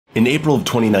In April of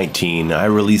 2019, I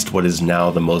released what is now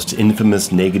the most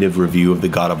infamous negative review of the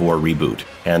God of War reboot,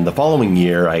 and the following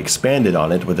year I expanded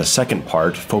on it with a second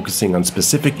part focusing on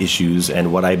specific issues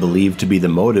and what I believe to be the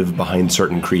motive behind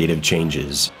certain creative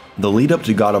changes. The lead up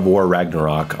to God of War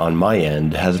Ragnarok, on my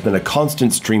end, has been a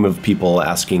constant stream of people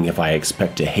asking if I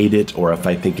expect to hate it or if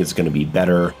I think it's going to be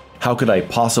better. How could I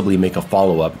possibly make a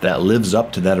follow-up that lives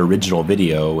up to that original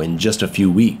video in just a few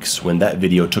weeks when that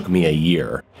video took me a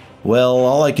year? Well,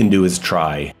 all I can do is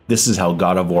try. This is how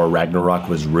God of War Ragnarok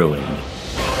was ruined.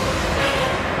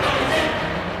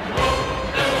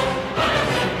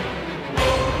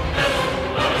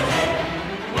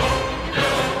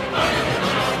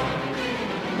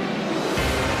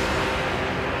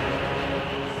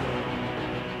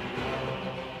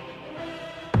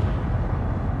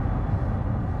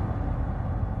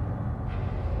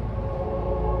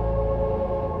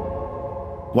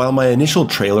 While my initial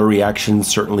trailer reaction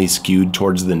certainly skewed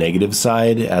towards the negative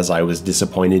side, as I was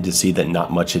disappointed to see that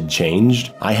not much had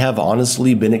changed, I have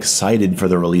honestly been excited for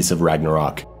the release of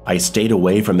Ragnarok. I stayed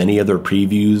away from any other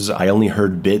previews. I only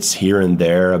heard bits here and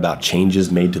there about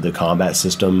changes made to the combat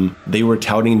system. They were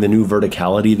touting the new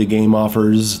verticality the game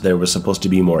offers. There was supposed to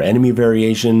be more enemy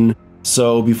variation.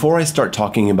 So before I start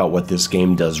talking about what this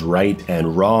game does right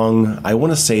and wrong, I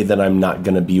want to say that I'm not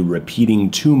going to be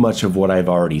repeating too much of what I've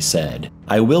already said.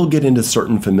 I will get into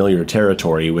certain familiar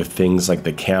territory with things like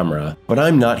the camera, but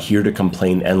I'm not here to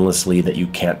complain endlessly that you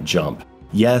can't jump.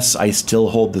 Yes, I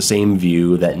still hold the same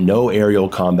view that no aerial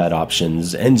combat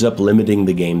options ends up limiting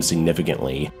the game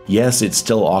significantly. Yes, it's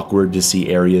still awkward to see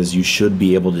areas you should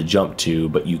be able to jump to,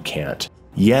 but you can't.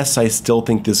 Yes, I still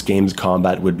think this game's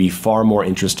combat would be far more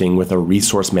interesting with a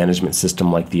resource management system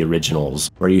like the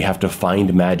originals, where you have to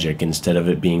find magic instead of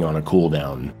it being on a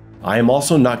cooldown. I am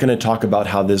also not going to talk about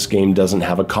how this game doesn't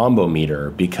have a combo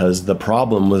meter, because the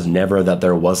problem was never that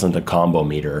there wasn't a combo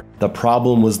meter. The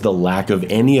problem was the lack of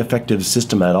any effective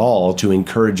system at all to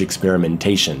encourage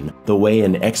experimentation, the way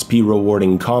an XP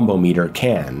rewarding combo meter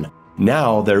can.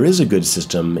 Now there is a good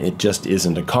system, it just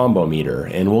isn't a combo meter,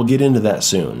 and we'll get into that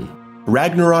soon.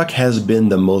 Ragnarok has been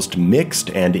the most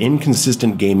mixed and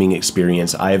inconsistent gaming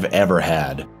experience I've ever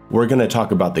had. We're going to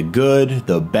talk about the good,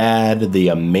 the bad, the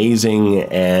amazing,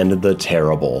 and the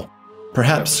terrible.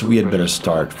 Perhaps we had better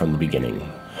start from the beginning.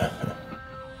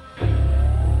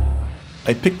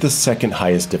 I picked the second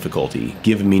highest difficulty,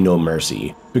 Give Me No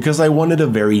Mercy, because I wanted a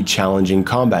very challenging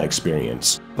combat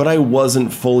experience, but I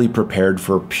wasn't fully prepared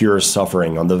for pure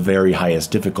suffering on the very highest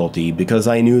difficulty because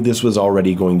I knew this was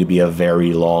already going to be a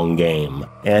very long game.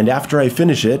 And after I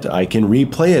finish it, I can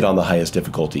replay it on the highest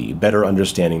difficulty, better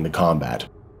understanding the combat.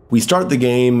 We start the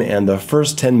game, and the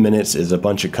first 10 minutes is a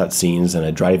bunch of cutscenes and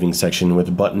a driving section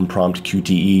with button prompt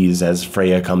QTEs as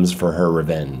Freya comes for her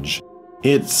revenge.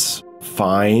 It's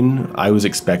fine, I was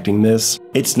expecting this.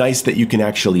 It's nice that you can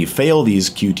actually fail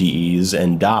these QTEs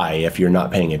and die if you're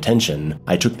not paying attention.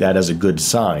 I took that as a good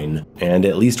sign, and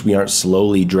at least we aren't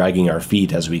slowly dragging our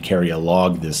feet as we carry a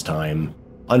log this time.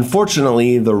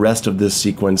 Unfortunately, the rest of this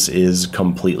sequence is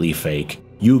completely fake.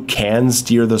 You can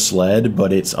steer the sled,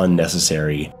 but it's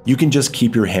unnecessary. You can just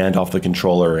keep your hand off the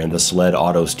controller and the sled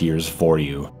auto-steers for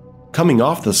you. Coming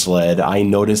off the sled, I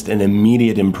noticed an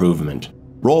immediate improvement.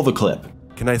 Roll the clip.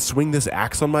 Can I swing this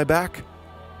axe on my back?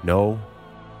 No.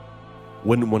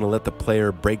 Wouldn't want to let the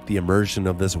player break the immersion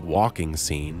of this walking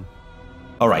scene.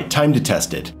 Alright, time to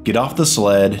test it. Get off the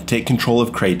sled, take control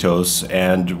of Kratos,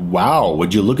 and wow,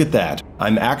 would you look at that?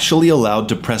 I'm actually allowed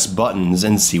to press buttons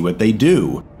and see what they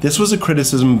do. This was a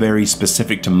criticism very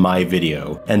specific to my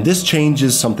video, and this change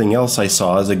is something else I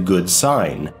saw as a good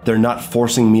sign. They're not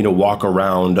forcing me to walk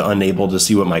around unable to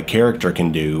see what my character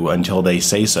can do until they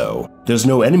say so. There's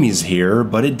no enemies here,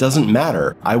 but it doesn't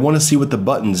matter. I want to see what the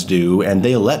buttons do, and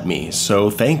they let me,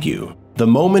 so thank you. The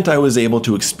moment I was able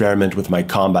to experiment with my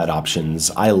combat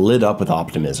options, I lit up with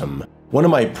optimism. One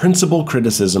of my principal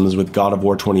criticisms with God of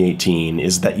War 2018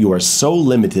 is that you are so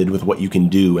limited with what you can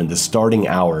do in the starting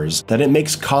hours that it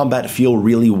makes combat feel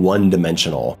really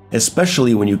one-dimensional,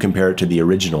 especially when you compare it to the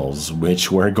originals,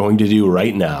 which we're going to do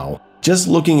right now. Just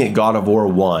looking at God of War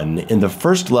 1, in the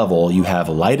first level you have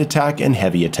light attack and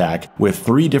heavy attack with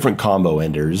 3 different combo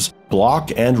enders, block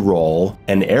and roll,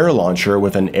 an air launcher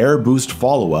with an air boost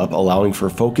follow-up allowing for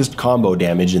focused combo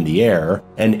damage in the air,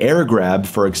 an air grab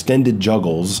for extended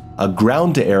juggles, a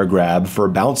ground to air grab for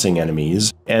bouncing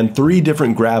enemies, and 3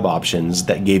 different grab options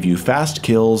that gave you fast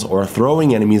kills or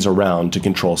throwing enemies around to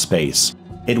control space.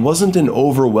 It wasn't an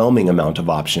overwhelming amount of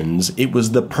options, it was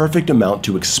the perfect amount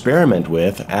to experiment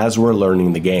with as we're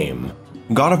learning the game.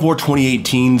 God of War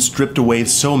 2018 stripped away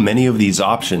so many of these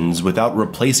options without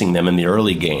replacing them in the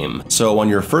early game, so on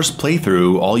your first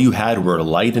playthrough all you had were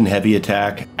light and heavy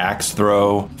attack, axe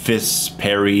throw, fists,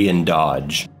 parry, and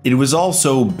dodge. It was all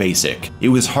so basic, it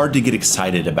was hard to get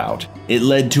excited about. It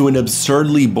led to an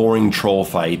absurdly boring troll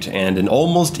fight and an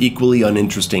almost equally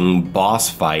uninteresting boss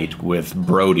fight with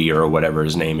Brody or whatever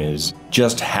his name is.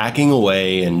 Just hacking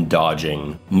away and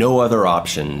dodging, no other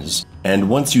options. And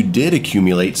once you did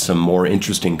accumulate some more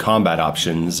interesting combat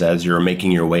options as you're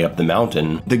making your way up the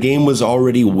mountain, the game was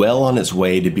already well on its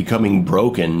way to becoming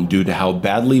broken due to how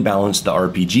badly balanced the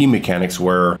RPG mechanics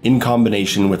were, in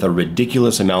combination with a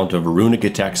ridiculous amount of runic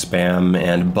attack spam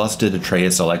and busted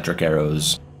Atreus electric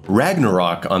arrows.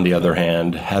 Ragnarok, on the other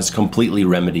hand, has completely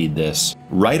remedied this.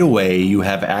 Right away, you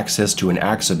have access to an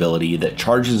axe ability that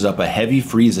charges up a heavy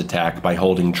freeze attack by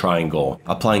holding triangle,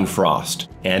 applying frost,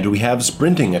 and we have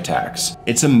sprinting attacks.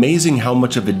 It's amazing how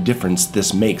much of a difference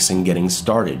this makes in getting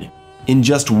started. In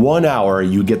just 1 hour,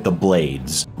 you get the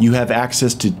blades. You have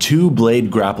access to 2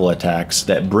 blade grapple attacks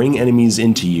that bring enemies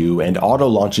into you and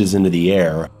auto-launches into the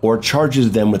air, or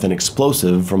charges them with an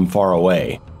explosive from far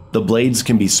away. The blades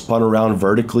can be spun around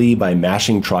vertically by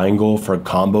mashing triangle for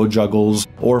combo juggles,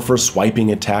 or for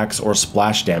swiping attacks or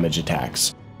splash damage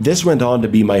attacks. This went on to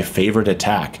be my favorite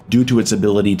attack, due to its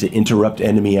ability to interrupt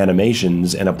enemy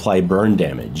animations and apply burn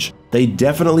damage. They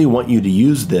definitely want you to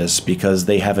use this because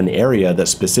they have an area that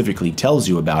specifically tells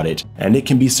you about it, and it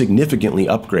can be significantly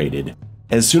upgraded.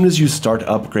 As soon as you start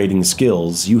upgrading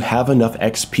skills, you have enough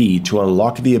XP to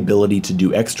unlock the ability to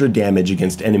do extra damage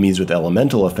against enemies with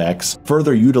elemental effects,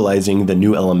 further utilizing the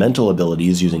new elemental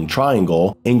abilities using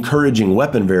triangle, encouraging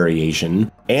weapon variation,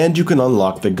 and you can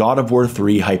unlock the God of War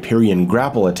 3 Hyperion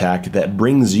grapple attack that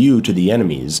brings you to the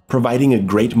enemies, providing a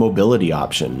great mobility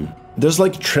option. There's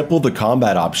like triple the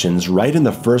combat options right in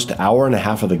the first hour and a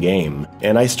half of the game,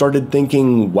 and I started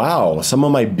thinking, wow, some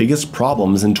of my biggest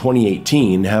problems in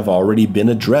 2018 have already been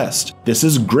addressed. This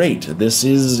is great, this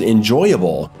is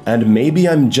enjoyable, and maybe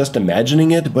I'm just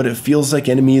imagining it, but it feels like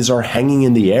enemies are hanging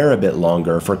in the air a bit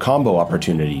longer for combo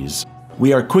opportunities.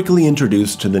 We are quickly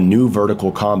introduced to the new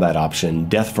vertical combat option,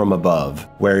 Death from Above,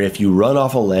 where if you run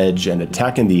off a ledge and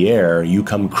attack in the air, you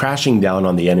come crashing down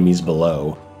on the enemies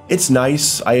below. It's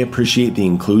nice, I appreciate the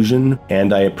inclusion,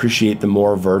 and I appreciate the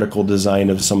more vertical design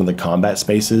of some of the combat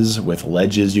spaces, with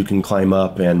ledges you can climb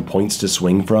up and points to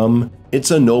swing from.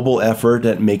 It's a noble effort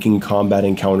at making combat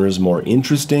encounters more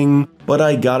interesting, but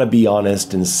I gotta be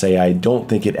honest and say I don't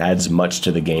think it adds much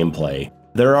to the gameplay.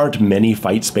 There aren't many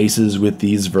fight spaces with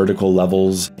these vertical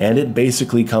levels, and it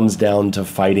basically comes down to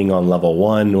fighting on level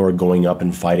 1 or going up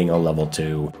and fighting on level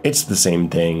 2. It's the same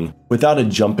thing. Without a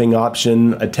jumping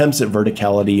option, attempts at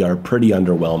verticality are pretty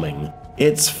underwhelming.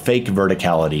 It's fake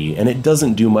verticality, and it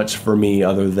doesn't do much for me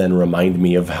other than remind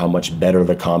me of how much better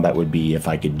the combat would be if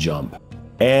I could jump.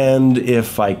 And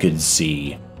if I could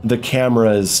see. The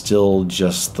camera is still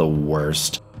just the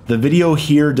worst. The video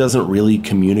here doesn't really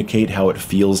communicate how it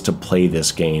feels to play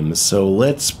this game, so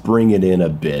let's bring it in a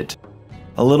bit.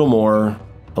 A little more,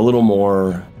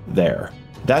 there.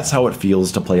 That's how it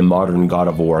feels to play modern God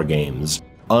of War games.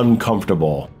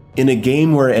 Uncomfortable. In a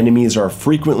game where enemies are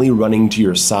frequently running to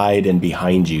your side and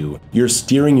behind you, you're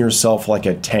steering yourself like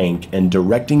a tank and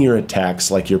directing your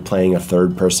attacks like you're playing a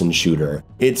third-person shooter.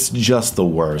 It's just the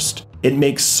worst. It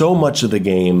makes so much of the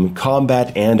game,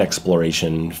 combat and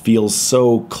exploration, feel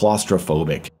so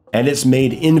claustrophobic. And it's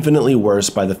made infinitely worse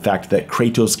by the fact that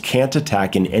Kratos can't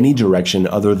attack in any direction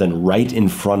other than right in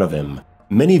front of him.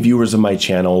 Many viewers of my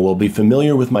channel will be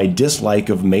familiar with my dislike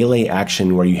of melee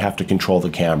action where you have to control the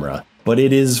camera. But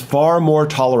it is far more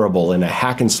tolerable in a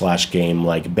hack-and-slash game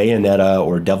like Bayonetta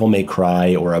or Devil May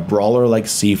Cry or a brawler like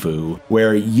Sifu,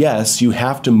 where yes, you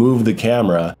have to move the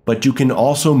camera, but you can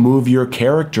also move your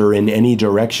character in any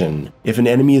direction. If an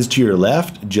enemy is to your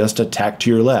left, just attack to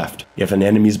your left. If an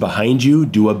enemy is behind you,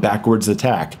 do a backwards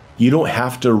attack. You don't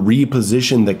have to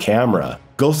reposition the camera.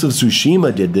 Ghost of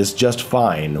Tsushima did this just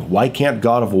fine. Why can't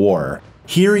God of War?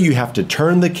 Here you have to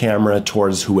turn the camera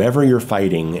towards whoever you're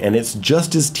fighting, and it's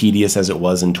just as tedious as it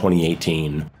was in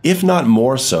 2018. If not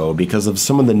more so because of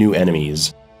some of the new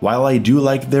enemies. While I do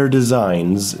like their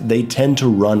designs, they tend to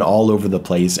run all over the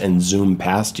place and zoom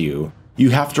past you.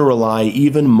 You have to rely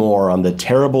even more on the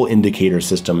terrible indicator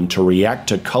system to react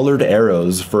to colored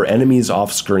arrows for enemies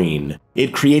off-screen.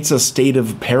 It creates a state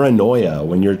of paranoia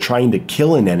when you're trying to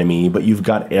kill an enemy, but you've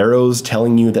got arrows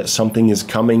telling you that something is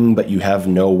coming, but you have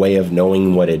no way of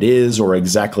knowing what it is or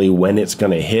exactly when it's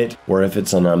gonna hit, or if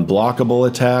it's an unblockable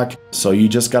attack. So you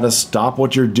just gotta stop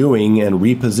what you're doing and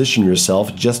reposition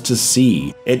yourself just to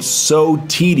see. It's so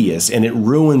tedious and it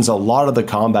ruins a lot of the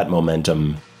combat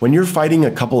momentum. When you're fighting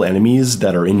a couple enemies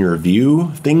that are in your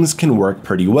view, things can work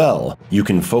pretty well. You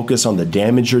can focus on the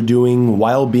damage you're doing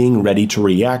while being ready to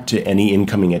react to any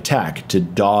incoming attack, to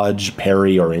dodge,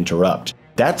 parry, or interrupt.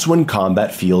 That's when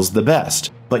combat feels the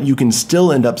best, but you can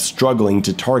still end up struggling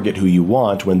to target who you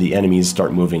want when the enemies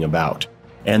start moving about.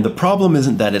 And the problem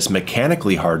isn't that it's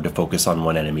mechanically hard to focus on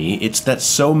one enemy, it's that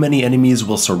so many enemies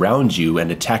will surround you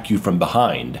and attack you from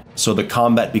behind, so the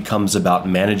combat becomes about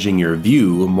managing your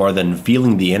view more than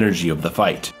feeling the energy of the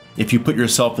fight. If you put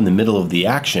yourself in the middle of the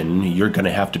action, you're gonna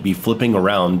have to be flipping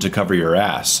around to cover your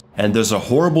ass. And there's a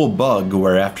horrible bug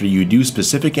where after you do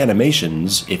specific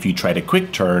animations, if you try to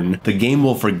quick turn, the game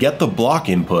will forget the block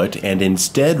input and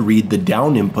instead read the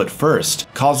down input first,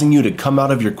 causing you to come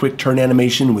out of your quick turn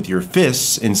animation with your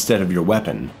fists instead of your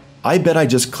weapon. I bet I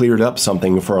just cleared up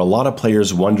something for a lot of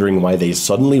players wondering why they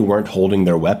suddenly weren't holding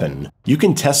their weapon. You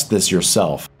can test this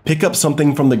yourself. Pick up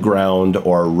something from the ground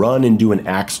or run and do an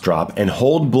axe drop and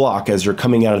hold block as you're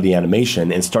coming out of the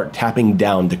animation and start tapping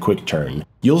down to quick turn.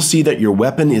 You'll see that your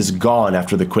weapon is gone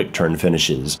after the quick turn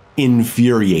finishes.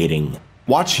 Infuriating.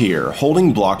 Watch here,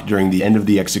 holding block during the end of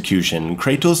the execution,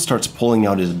 Kratos starts pulling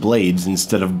out his blades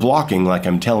instead of blocking like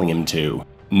I'm telling him to.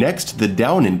 Next, the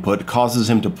down input causes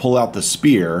him to pull out the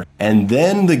spear, and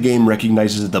then the game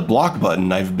recognizes the block button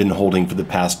I've been holding for the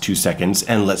past 2 seconds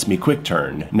and lets me quick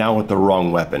turn, now with the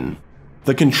wrong weapon.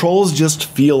 The controls just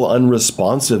feel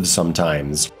unresponsive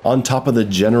sometimes, on top of the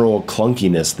general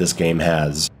clunkiness this game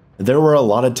has. There were a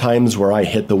lot of times where I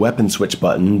hit the weapon switch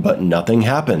button, but nothing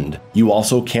happened. You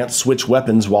also can't switch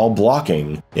weapons while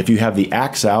blocking. If you have the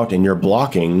axe out and you're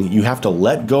blocking, you have to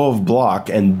let go of block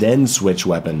and then switch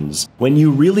weapons, when you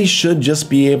really should just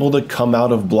be able to come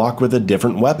out of block with a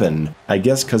different weapon. I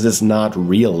guess because it's not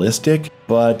realistic,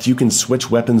 but you can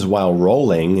switch weapons while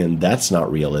rolling, and that's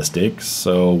not realistic,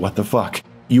 so what the fuck?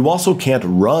 You also can't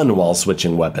run while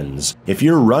switching weapons. If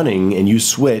you're running and you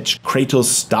switch, Kratos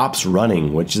stops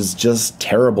running, which is just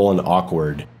terrible and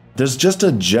awkward. There's just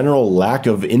a general lack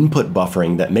of input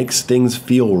buffering that makes things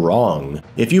feel wrong.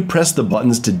 If you press the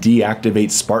buttons to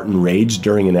deactivate Spartan Rage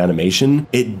during an animation,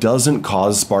 it doesn't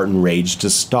cause Spartan Rage to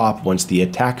stop once the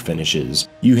attack finishes.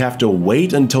 You have to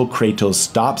wait until Kratos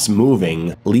stops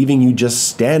moving, leaving you just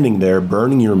standing there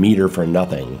burning your meter for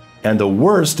nothing. And the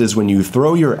worst is when you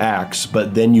throw your axe,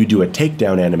 but then you do a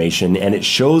takedown animation and it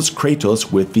shows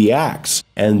Kratos with the axe.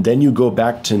 And then you go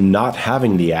back to not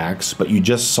having the axe, but you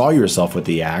just saw yourself with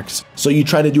the axe. So you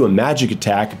try to do a magic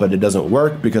attack, but it doesn't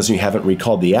work because you haven't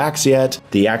recalled the axe yet.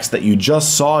 The axe that you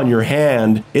just saw in your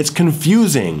hand, it's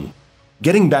confusing.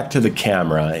 Getting back to the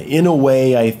camera, in a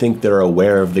way I think they're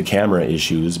aware of the camera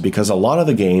issues because a lot of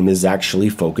the game is actually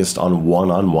focused on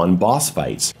one-on-one boss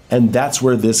fights, and that's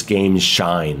where this game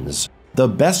shines. The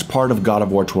best part of God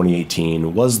of War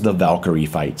 2018 was the Valkyrie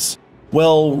fights.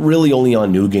 Well, really only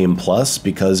on New Game Plus,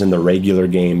 because in the regular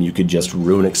game you could just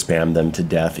runic spam them to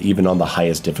death even on the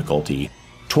highest difficulty.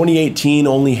 2018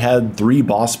 only had 3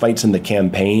 boss fights in the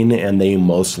campaign and they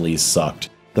mostly sucked.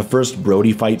 The first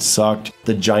Brody fight sucked,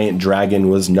 the giant dragon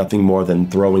was nothing more than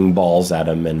throwing balls at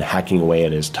him and hacking away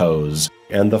at his toes,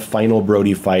 and the final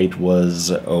Brody fight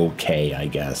was okay, I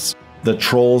guess. The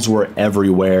trolls were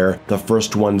everywhere, the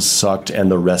first one sucked and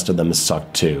the rest of them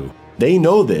sucked too. They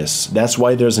know this, that's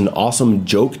why there's an awesome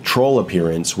joke troll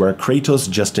appearance where Kratos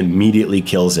just immediately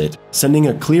kills it, sending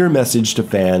a clear message to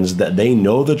fans that they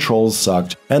know the trolls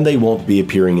sucked and they won't be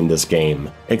appearing in this game,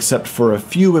 except for a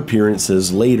few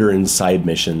appearances later in side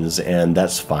missions, and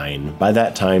that's fine. By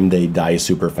that time they die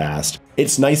super fast.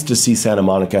 It's nice to see Santa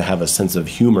Monica have a sense of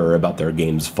humor about their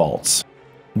game's faults.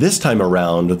 This time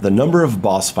around, the number of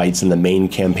boss fights in the main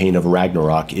campaign of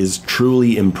Ragnarok is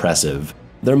truly impressive.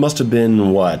 There must have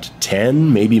been, what,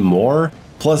 10, maybe more?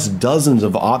 Plus dozens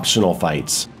of optional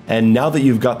fights. And now that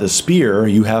you've got the spear,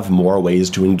 you have more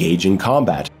ways to engage in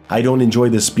combat. I don't enjoy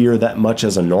the spear that much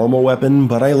as a normal weapon,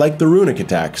 but I like the runic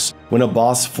attacks. When a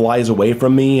boss flies away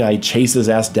from me, I chase his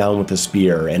ass down with the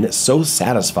spear, and it's so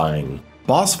satisfying.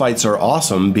 Boss fights are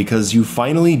awesome because you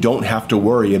finally don't have to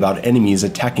worry about enemies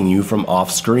attacking you from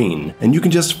off-screen, and you can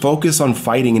just focus on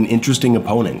fighting an interesting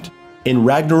opponent. In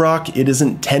Ragnarok, it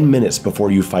isn't 10 minutes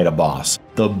before you fight a boss,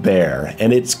 the bear,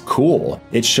 and it's cool.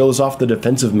 It shows off the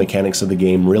defensive mechanics of the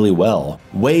game really well,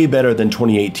 way better than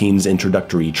 2018's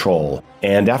introductory troll.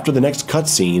 And after the next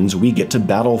cutscenes, we get to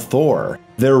battle Thor.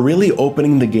 They're really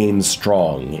opening the game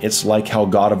strong. It's like how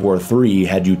God of War 3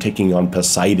 had you taking on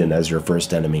Poseidon as your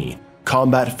first enemy.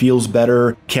 Combat feels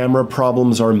better, camera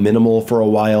problems are minimal for a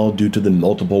while due to the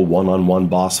multiple one-on-one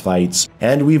boss fights,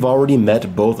 and we've already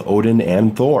met both Odin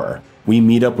and Thor. We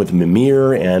meet up with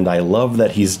Mimir, and I love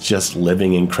that he's just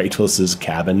living in Kratos'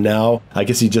 cabin now. I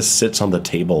guess he just sits on the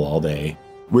table all day.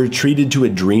 We're treated to a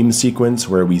dream sequence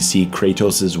where we see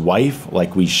Kratos' wife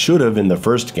like we should have in the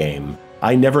first game.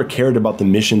 I never cared about the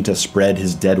mission to spread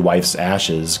his dead wife's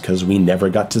ashes because we never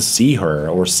got to see her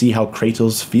or see how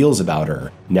Kratos feels about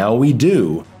her. Now we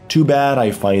do. Too bad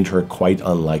I find her quite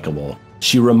unlikable.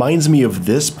 She reminds me of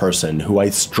this person who I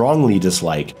strongly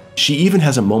dislike. She even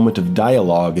has a moment of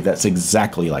dialogue that's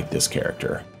exactly like this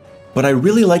character. But I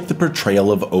really like the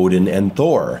portrayal of Odin and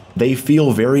Thor. They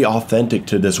feel very authentic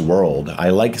to this world.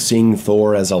 I like seeing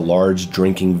Thor as a large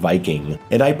drinking Viking,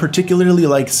 and I particularly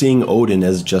like seeing Odin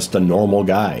as just a normal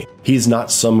guy. He's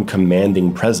not some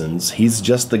commanding presence, he's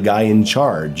just the guy in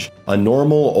charge. A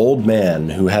normal old man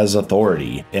who has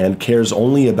authority and cares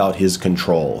only about his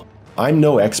control. I'm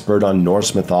no expert on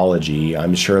Norse mythology.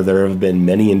 I'm sure there have been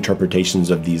many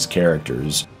interpretations of these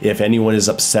characters. If anyone is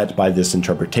upset by this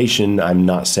interpretation, I'm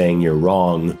not saying you're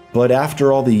wrong, but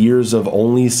after all the years of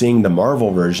only seeing the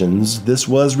Marvel versions, this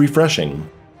was refreshing.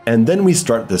 And then we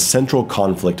start the central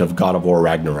conflict of God of War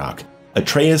Ragnarok.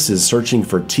 Atreus is searching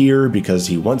for Tyr because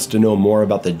he wants to know more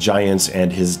about the giants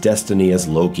and his destiny as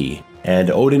Loki,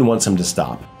 and Odin wants him to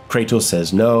stop. Kratos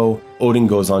says no, Odin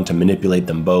goes on to manipulate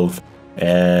them both,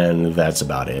 and that's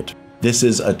about it. This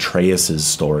is Atreus'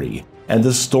 story, and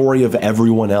the story of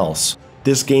everyone else.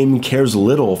 This game cares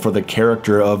little for the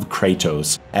character of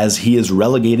Kratos, as he is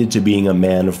relegated to being a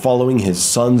man following his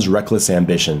son's reckless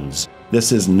ambitions.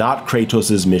 This is not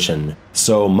Kratos' mission,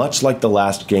 so much like the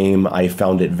last game, I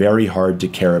found it very hard to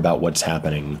care about what's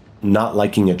happening. Not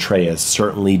liking Atreus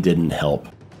certainly didn't help.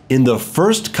 In the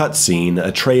first cutscene,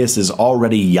 Atreus is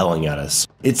already yelling at us.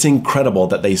 It's incredible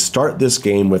that they start this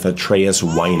game with Atreus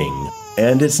whining.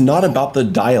 And it's not about the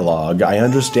dialogue. I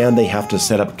understand they have to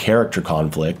set up character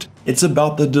conflict. It's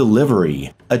about the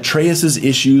delivery. Atreus'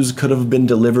 issues could have been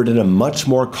delivered in a much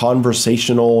more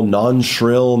conversational,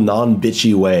 non-shrill,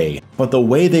 non-bitchy way. But the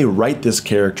way they write this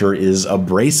character is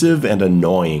abrasive and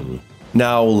annoying.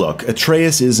 Now look,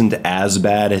 Atreus isn't as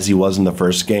bad as he was in the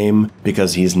first game,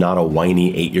 because he's not a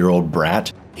whiny 8-year-old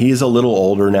brat. He's a little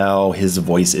older now, his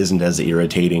voice isn't as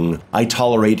irritating. I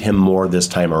tolerate him more this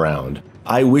time around.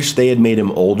 I wish they had made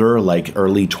him older, like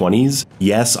early 20s.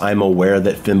 Yes, I'm aware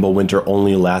that Fimbulwinter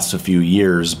only lasts a few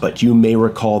years, but you may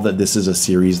recall that this is a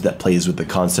series that plays with the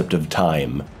concept of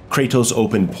time. Kratos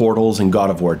opened portals in God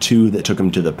of War 2 that took him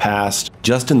to the past.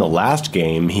 Just in the last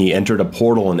game, he entered a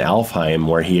portal in Alfheim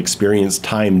where he experienced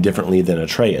time differently than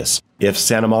Atreus. If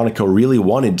Santa Monica really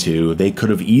wanted to, they could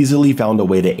have easily found a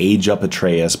way to age up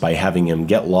Atreus by having him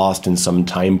get lost in some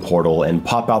time portal and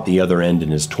pop out the other end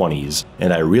in his 20s,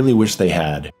 and I really wish they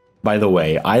had. By the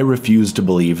way, I refuse to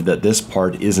believe that this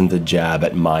part isn't a jab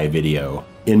at my video.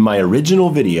 In my original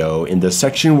video, in the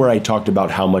section where I talked about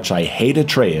how much I hate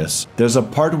Atreus, there's a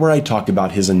part where I talk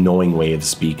about his annoying way of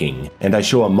speaking, and I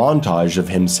show a montage of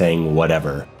him saying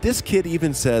whatever. This kid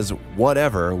even says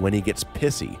whatever when he gets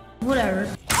pissy.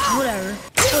 Whatever, whatever,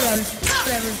 whatever,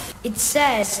 whatever. It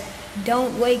says,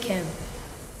 don't wake him.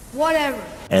 Whatever.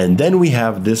 And then we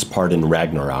have this part in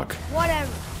Ragnarok.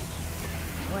 Whatever.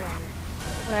 Whatever.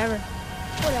 Whatever.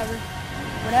 Whatever.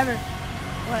 Whatever.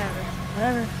 Whatever.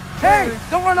 Whatever. Hey,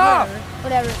 don't run off!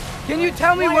 Whatever. Can you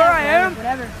tell me where I am?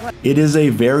 Whatever. It is a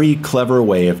very clever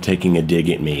way of taking a dig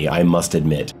at me, I must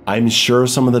admit. I'm sure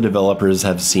some of the developers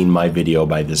have seen my video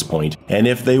by this point, and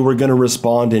if they were going to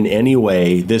respond in any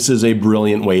way, this is a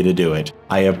brilliant way to do it.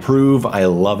 I approve, I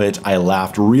love it, I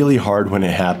laughed really hard when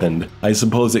it happened. I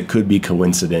suppose it could be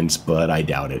coincidence, but I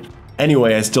doubt it.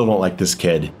 Anyway, I still don't like this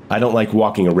kid. I don't like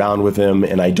walking around with him,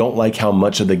 and I don't like how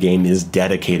much of the game is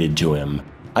dedicated to him.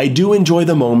 I do enjoy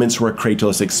the moments where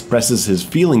Kratos expresses his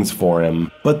feelings for him,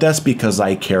 but that's because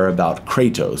I care about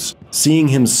Kratos. Seeing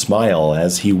him smile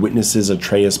as he witnesses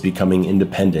Atreus becoming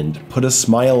independent put a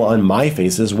smile on my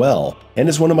face as well, and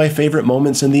it's one of my favorite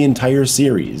moments in the entire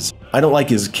series. I don't like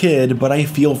his kid, but I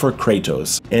feel for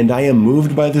Kratos, and I am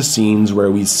moved by the scenes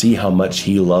where we see how much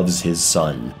he loves his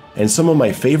son. And some of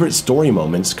my favorite story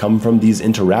moments come from these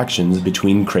interactions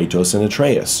between Kratos and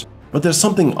Atreus. But there's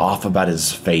something off about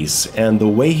his face, and the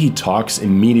way he talks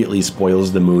immediately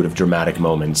spoils the mood of dramatic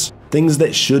moments. Things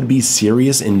that should be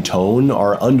serious in tone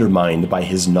are undermined by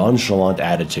his nonchalant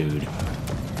attitude.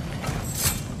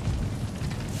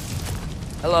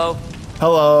 Hello.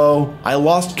 Hello! I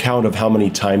lost count of how many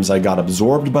times I got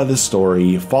absorbed by the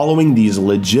story following these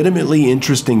legitimately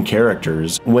interesting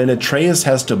characters when Atreus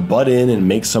has to butt in and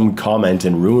make some comment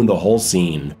and ruin the whole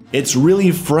scene. It's really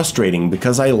frustrating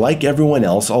because I like everyone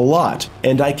else a lot,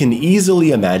 and I can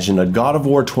easily imagine a God of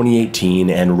War 2018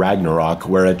 and Ragnarok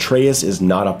where Atreus is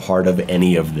not a part of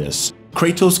any of this.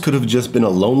 Kratos could have just been a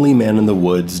lonely man in the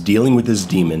woods dealing with his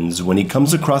demons when he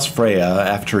comes across Freya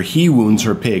after he wounds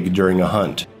her pig during a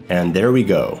hunt. And there we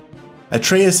go.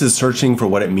 Atreus is searching for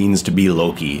what it means to be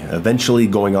Loki, eventually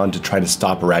going on to try to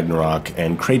stop Ragnarok,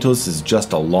 and Kratos is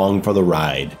just along for the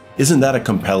ride. Isn't that a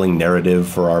compelling narrative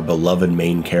for our beloved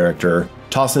main character?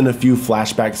 Toss in a few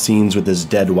flashback scenes with his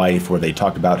dead wife where they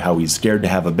talk about how he's scared to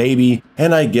have a baby,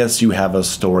 and I guess you have a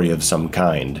story of some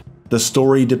kind. The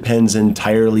story depends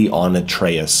entirely on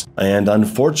Atreus, and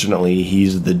unfortunately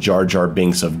he's the Jar Jar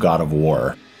Binks of God of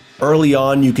War. Early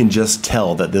on, you can just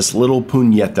tell that this little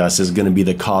puñetas is gonna be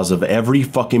the cause of every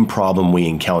fucking problem we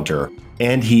encounter.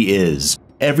 And he is.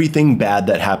 Everything bad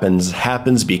that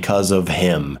happens because of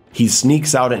him. He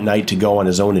sneaks out at night to go on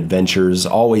his own adventures,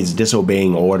 always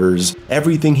disobeying orders.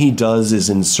 Everything he does is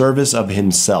in service of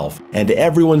himself, and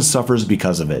everyone suffers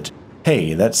because of it.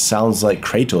 Hey, that sounds like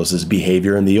Kratos'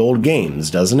 behavior in the old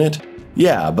games, doesn't it?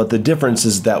 Yeah, but the difference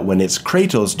is that when it's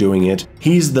Kratos doing it,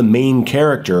 he's the main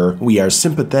character, we are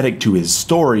sympathetic to his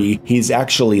story, he's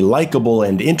actually likable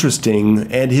and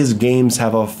interesting, and his games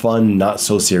have a fun,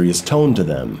 not-so-serious tone to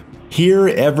them. Here,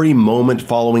 every moment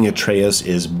following Atreus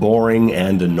is boring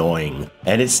and annoying,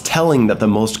 and it's telling that the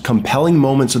most compelling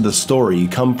moments of the story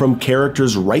come from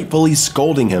characters rightfully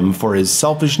scolding him for his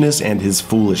selfishness and his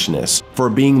foolishness, for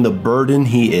being the burden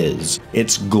he is.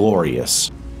 It's glorious.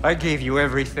 I gave you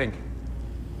everything.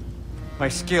 My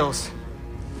skills,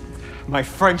 my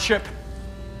friendship,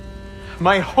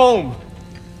 my home,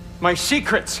 my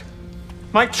secrets,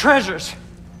 my treasures,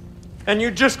 and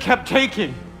you just kept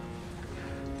taking.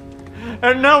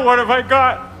 And now what have I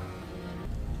got?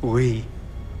 We.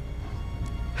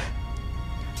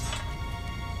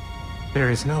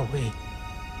 There is no we.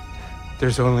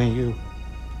 There's only you.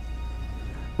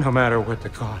 No matter what the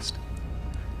cost.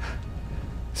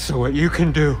 So what you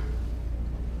can do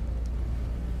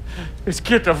is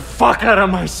get the fuck out of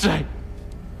my sight.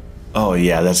 Oh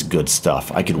yeah, that's good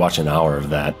stuff. I could watch an hour of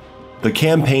that. The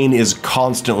campaign is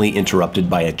constantly interrupted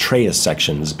by Atreus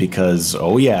sections because,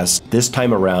 oh yes, this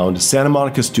time around, Santa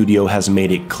Monica Studio has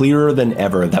made it clearer than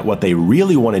ever that what they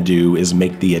really want to do is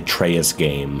make the Atreus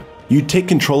game. You take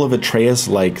control of Atreus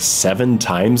like 7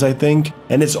 times, I think,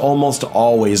 and it's almost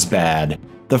always bad.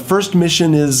 The first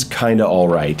mission is kinda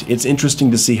alright. It's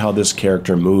interesting to see how this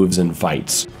character moves and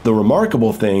fights. The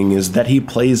remarkable thing is that he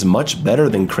plays much better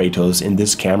than Kratos in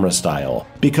this camera style.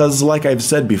 Because like I've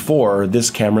said before, this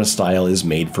camera style is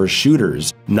made for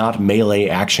shooters, not melee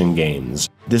action games.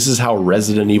 This is how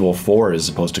Resident Evil 4 is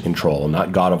supposed to control,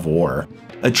 not God of War.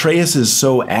 Atreus is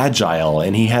so agile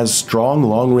and he has strong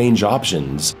long-range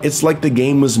options. It's like the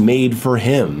game was made for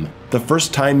him. The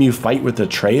first time you fight with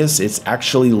Atreus, it's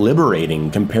actually liberating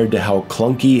compared to how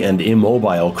clunky and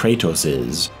immobile Kratos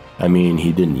is. I mean,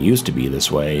 he didn't used to be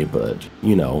this way, but,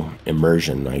 you know,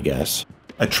 immersion, I guess.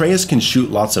 Atreus can shoot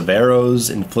lots of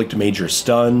arrows, inflict major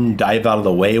stun, dive out of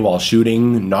the way while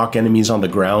shooting, knock enemies on the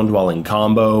ground while in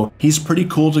combo. He's pretty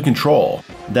cool to control.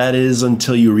 That is,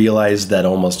 until you realize that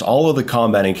almost all of the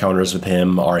combat encounters with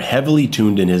him are heavily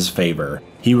tuned in his favor.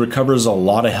 He recovers a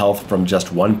lot of health from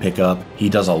just one pickup, he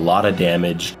does a lot of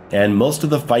damage, and most of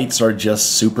the fights are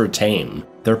just super tame.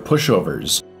 They're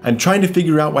pushovers. I'm trying to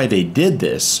figure out why they did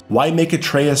this. Why make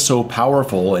Atreus so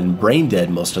powerful and brain dead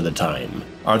most of the time?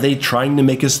 Are they trying to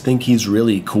make us think he's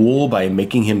really cool by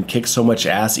making him kick so much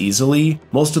ass easily?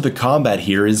 Most of the combat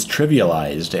here is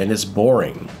trivialized and it's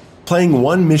boring. Playing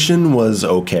one mission was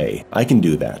okay, I can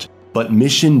do that. But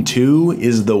mission 2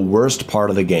 is the worst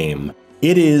part of the game.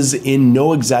 It is, in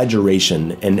no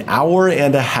exaggeration, an hour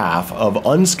and a half of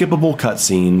unskippable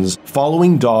cutscenes,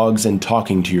 following dogs and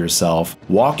talking to yourself,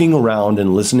 walking around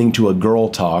and listening to a girl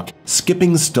talk,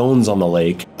 skipping stones on the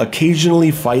lake,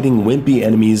 occasionally fighting wimpy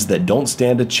enemies that don't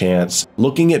stand a chance,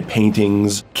 looking at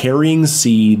paintings, carrying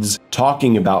seeds,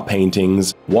 talking about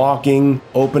paintings, walking,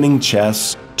 opening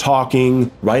chests,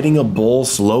 talking, riding a bull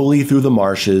slowly through the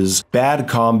marshes, bad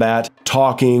combat,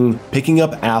 talking, picking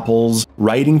up apples,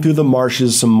 riding through the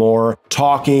marshes some more,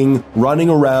 talking, running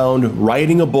around,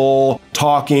 riding a bull,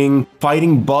 talking,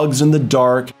 fighting bugs in the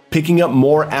dark, picking up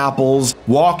more apples,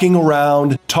 walking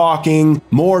around, talking,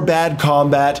 more bad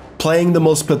combat, playing the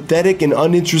most pathetic and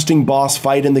uninteresting boss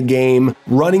fight in the game,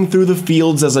 running through the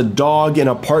fields as a dog in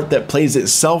a part that plays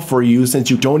itself for you since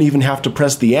you don't even have to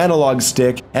press the analog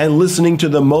stick, and listening to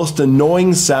the most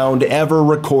annoying sound ever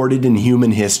recorded in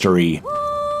human history.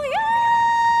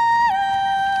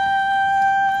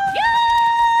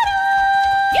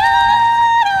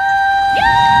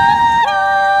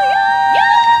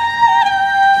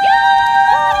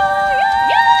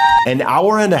 An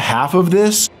hour and a half of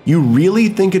this? You really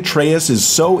think Atreus is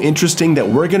so interesting that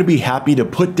we're gonna be happy to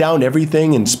put down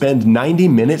everything and spend 90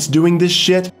 minutes doing this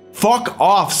shit? Fuck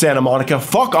off, Santa Monica,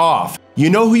 fuck off! You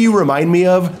know who you remind me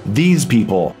of? These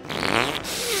people.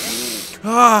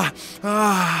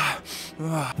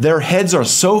 Their heads are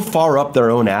so far up their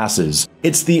own asses.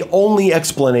 It's the only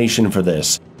explanation for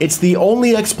this. It's the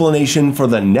only explanation for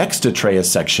the next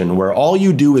Atreus section, where all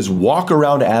you do is walk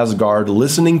around Asgard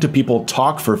listening to people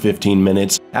talk for 15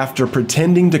 minutes after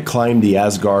pretending to climb the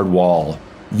Asgard wall.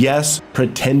 Yes,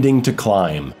 pretending to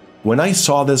climb. When I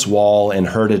saw this wall and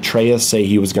heard Atreus say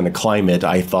he was going to climb it,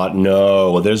 I thought,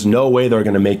 no, there's no way they're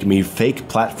going to make me fake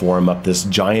platform up this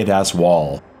giant-ass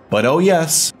wall. But oh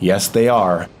yes, yes they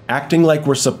are, acting like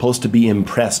we're supposed to be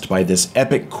impressed by this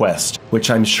epic quest, which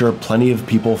I'm sure plenty of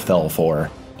people fell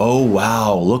for. Oh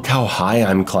wow, look how high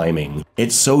I'm climbing.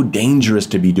 It's so dangerous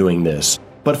to be doing this.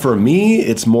 But for me,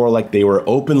 it's more like they were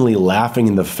openly laughing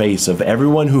in the face of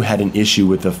everyone who had an issue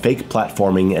with the fake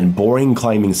platforming and boring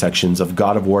climbing sections of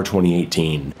God of War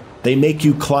 2018. They make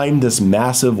you climb this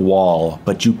massive wall,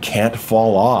 but you can't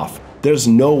fall off. There's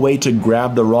no way to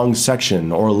grab the wrong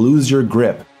section or lose your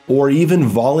grip, or even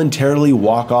voluntarily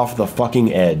walk off the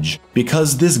fucking edge,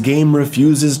 because this game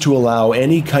refuses to allow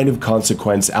any kind of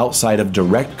consequence outside of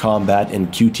direct combat and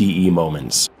QTE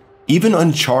moments. Even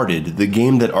Uncharted, the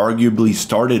game that arguably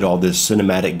started all this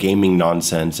cinematic gaming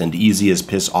nonsense and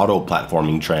easy-as-piss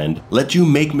auto-platforming trend, let you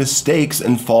make mistakes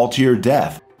and fall to your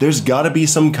death. There's gotta be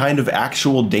some kind of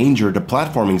actual danger to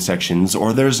platforming sections,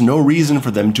 or there's no reason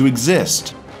for them to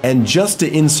exist. And just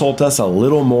to insult us a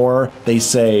little more, they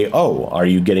say, oh, are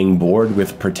you getting bored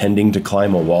with pretending to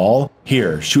climb a wall?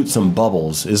 Here, shoot some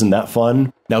bubbles, isn't that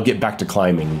fun? Now get back to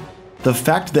climbing. The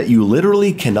fact that you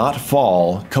literally cannot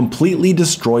fall completely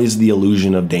destroys the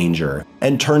illusion of danger,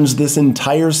 and turns this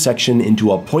entire section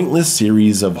into a pointless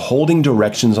series of holding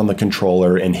directions on the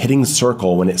controller and hitting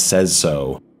circle when it says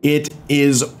so. It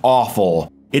is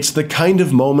awful. It's the kind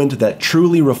of moment that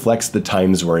truly reflects the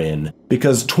times we're in,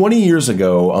 because 20 years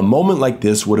ago, a moment like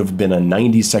this would have been a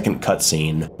 90-second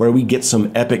cutscene, where we get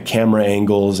some epic camera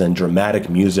angles and dramatic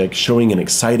music showing an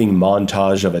exciting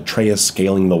montage of Atreus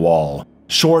scaling the wall.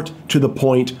 Short, to the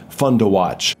point, fun to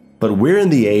watch. But we're in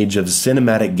the age of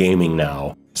cinematic gaming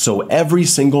now, so every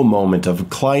single moment of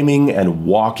climbing and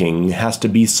walking has to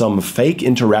be some fake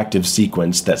interactive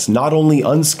sequence that's not only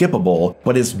unskippable,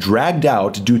 but is dragged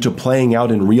out due to playing out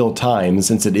in real time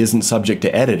since it isn't subject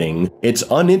to editing, it's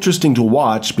uninteresting to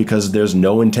watch because there's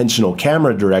no intentional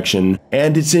camera direction,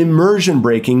 and it's immersion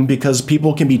breaking because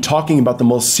people can be talking about the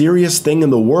most serious thing in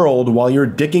the world while you're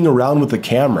dicking around with the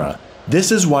camera.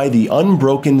 This is why the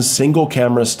unbroken single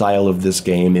camera style of this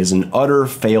game is an utter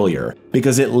failure,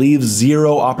 because it leaves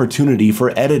zero opportunity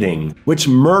for editing, which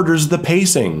murders the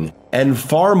pacing, and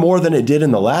far more than it did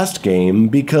in the last game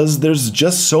because there's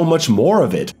just so much more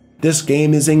of it. This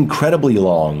game is incredibly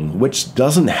long, which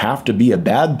doesn't have to be a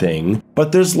bad thing,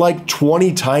 but there's like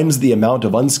 20 times the amount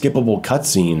of unskippable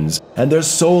cutscenes, and they're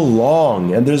so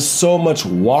long, and there's so much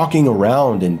walking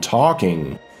around and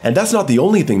talking. And that's not the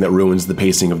only thing that ruins the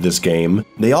pacing of this game.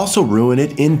 They also ruin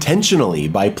it intentionally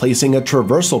by placing a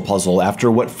traversal puzzle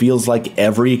after what feels like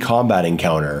every combat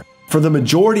encounter. For the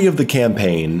majority of the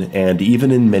campaign, and even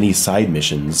in many side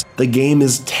missions, the game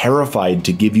is terrified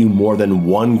to give you more than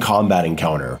one combat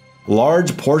encounter.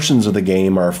 Large portions of the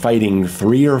game are fighting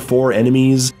 3 or 4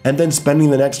 enemies, and then spending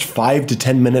the next 5 to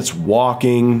 10 minutes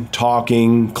walking,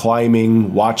 talking,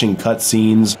 climbing, watching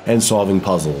cutscenes, and solving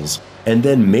puzzles. And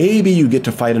then maybe you get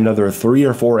to fight another 3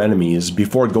 or 4 enemies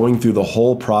before going through the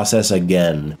whole process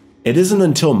again. It isn't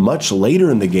until much later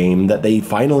in the game that they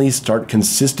finally start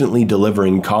consistently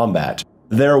delivering combat.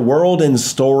 Their world and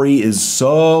story is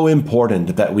so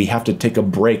important that we have to take a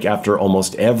break after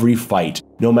almost every fight,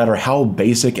 no matter how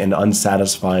basic and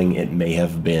unsatisfying it may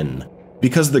have been.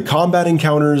 Because the combat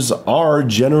encounters are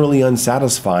generally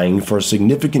unsatisfying for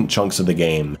significant chunks of the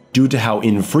game, due to how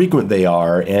infrequent they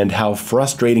are and how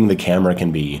frustrating the camera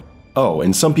can be. Oh,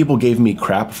 and some people gave me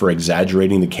crap for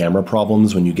exaggerating the camera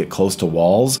problems when you get close to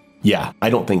walls. Yeah,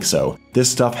 I don't think so.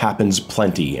 This stuff happens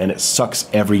plenty, and it sucks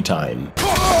every time.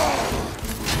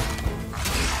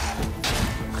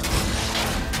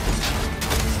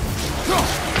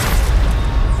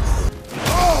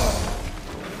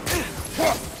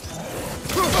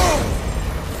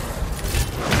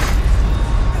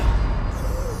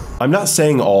 I'm not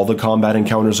saying all the combat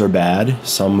encounters are bad,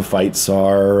 some fights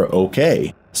are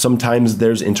okay. Sometimes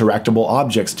there's interactable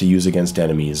objects to use against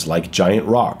enemies, like giant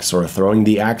rocks or throwing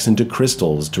the axe into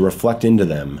crystals to reflect into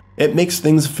them. It makes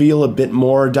things feel a bit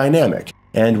more dynamic.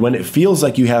 And when it feels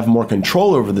like you have more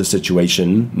control over the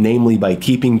situation, namely by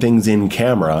keeping things in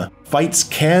camera, fights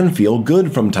can feel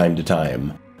good from time to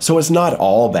time. So it's not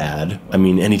all bad. I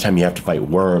mean, anytime you have to fight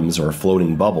worms or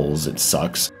floating bubbles, it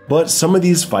sucks. But some of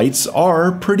these fights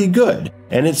are pretty good,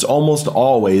 and it's almost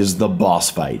always the boss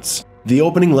fights. The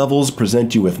opening levels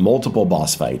present you with multiple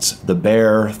boss fights. The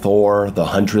bear, Thor, the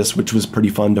huntress, which was pretty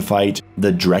fun to fight,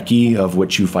 the Drekki, of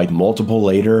which you fight multiple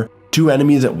later. 2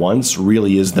 enemies at once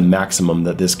really is the maximum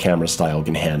that this camera style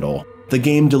can handle. The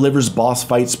game delivers boss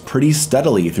fights pretty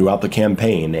steadily throughout the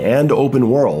campaign and open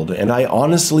world, and I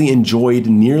honestly enjoyed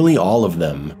nearly all of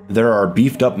them. There are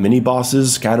beefed up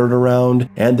mini-bosses scattered around,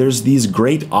 and there's these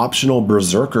great optional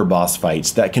berserker boss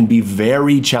fights that can be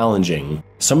very challenging.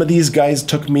 Some of these guys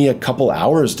took me a couple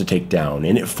hours to take down,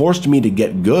 and it forced me to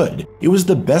get good. It was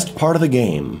the best part of the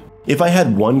game. If I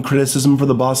had one criticism for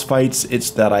the boss fights, it's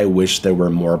that I wish there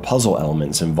were more puzzle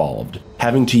elements involved.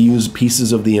 Having to use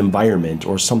pieces of the environment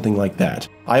or something like that.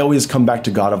 I always come back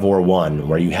to God of War 1,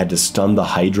 where you had to stun the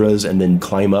hydras and then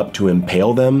climb up to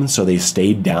impale them so they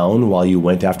stayed down while you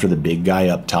went after the big guy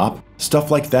up top.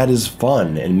 Stuff like that is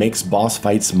fun and makes boss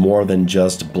fights more than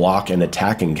just block and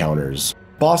attack encounters.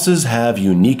 Bosses have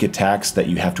unique attacks that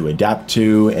you have to adapt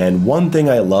to, and one thing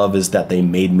I love is that they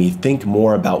made me think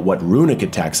more about what runic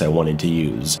attacks I wanted to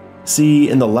use. See,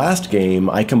 in the last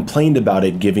game, I complained about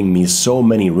it giving me so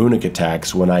many runic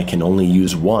attacks when I can only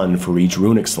use one for each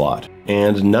runic slot,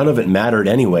 and none of it mattered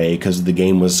anyway because the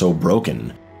game was so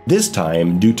broken. This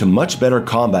time, due to much better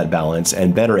combat balance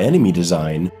and better enemy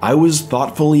design, I was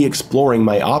thoughtfully exploring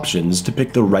my options to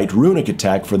pick the right runic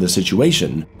attack for the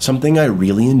situation, something I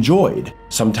really enjoyed.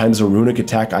 Sometimes a runic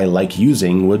attack I like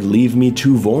using would leave me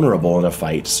too vulnerable in a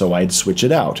fight, so I'd switch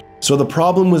it out. So the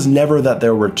problem was never that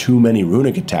there were too many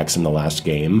runic attacks in the last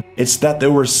game, it's that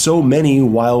there were so many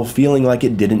while feeling like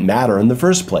it didn't matter in the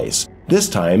first place. This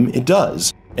time, it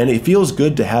does. And it feels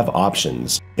good to have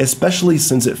options, especially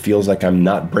since it feels like I'm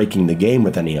not breaking the game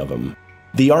with any of them.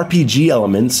 The RPG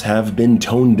elements have been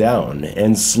toned down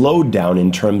and slowed down in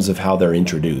terms of how they're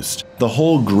introduced. The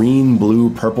whole green, blue,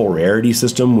 purple rarity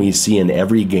system we see in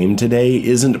every game today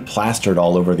isn't plastered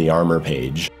all over the armor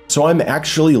page. So I'm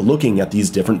actually looking at these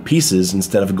different pieces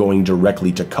instead of going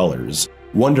directly to colors.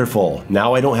 Wonderful,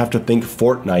 now I don't have to think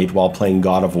Fortnite while playing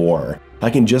God of War. I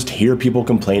can just hear people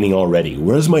complaining already.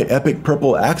 Where's my epic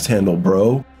purple axe handle,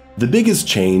 bro? The biggest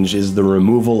change is the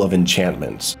removal of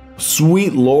enchantments.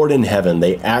 Sweet Lord in heaven,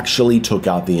 they actually took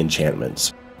out the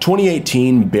enchantments.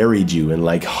 2018 buried you in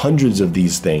like hundreds of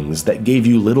these things that gave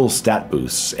you little stat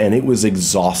boosts, and it was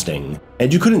exhausting.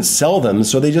 And you couldn't sell them,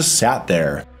 so they just sat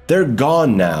there. They're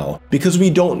gone now, because we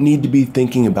don't need to be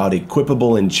thinking about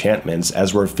equipable enchantments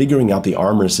as we're figuring out the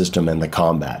armor system and the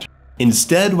combat.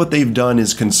 Instead, what they've done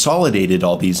is consolidated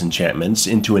all these enchantments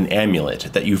into an amulet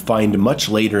that you find much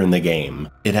later in the game.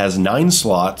 It has 9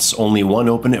 slots, only one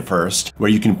open at first, where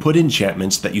you can put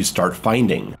enchantments that you start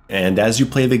finding. And as you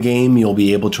play the game, you'll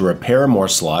be able to repair more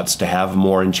slots to have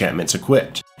more enchantments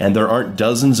equipped. And there aren't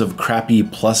dozens of crappy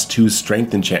 +2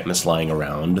 strength enchantments lying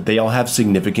around, they all have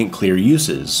significant clear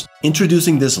uses.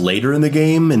 Introducing this later in the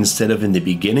game instead of in the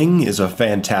beginning is a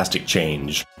fantastic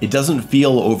change. It doesn't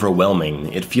feel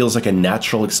overwhelming, it feels like a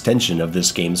natural extension of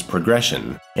this game's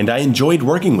progression. And I enjoyed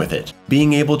working with it.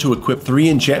 Being able to equip 3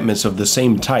 enchantments of the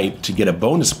same type to get a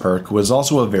bonus perk was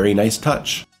also a very nice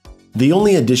touch. The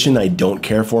only addition I don't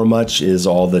care for much is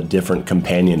all the different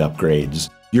companion upgrades.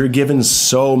 You're given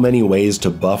so many ways to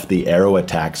buff the arrow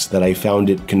attacks that I found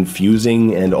it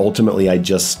confusing, and ultimately I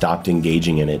just stopped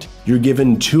engaging in it. You're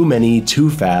given too many too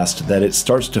fast that it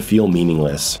starts to feel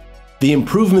meaningless. The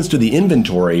improvements to the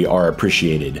inventory are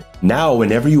appreciated. Now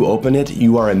whenever you open it,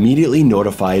 you are immediately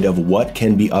notified of what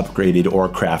can be upgraded or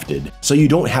crafted, so you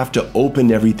don't have to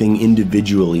open everything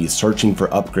individually searching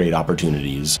for upgrade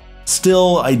opportunities.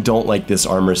 Still, I don't like this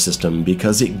armor system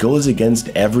because it goes against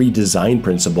every design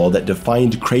principle that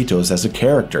defined Kratos as a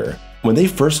character. When they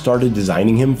first started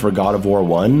designing him for God of War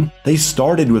 1, they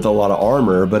started with a lot of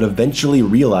armor but eventually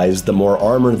realized the more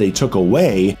armor they took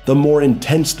away, the more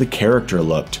intense the character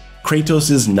looked. Kratos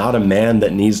is not a man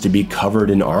that needs to be covered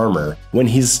in armor. When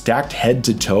he's stacked head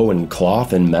to toe in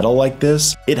cloth and metal like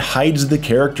this, it hides the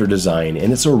character design,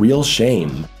 and it's a real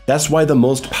shame. That's why the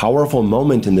most powerful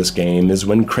moment in this game is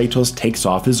when Kratos takes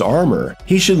off his armor.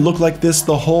 He should look like this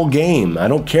the whole game. I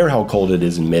don't care how cold it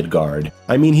is in Midgard.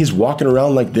 I mean, he's walking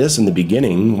around like this in the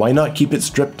beginning, why not keep it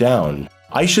stripped down?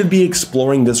 I should be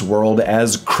exploring this world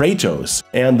as Kratos,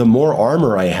 and the more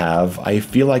armor I have, I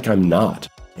feel like I'm not.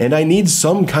 And I need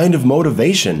some kind of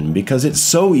motivation, because it's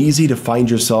so easy to find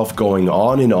yourself going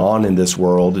on and on in this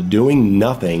world doing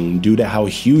nothing due to how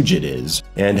huge it is,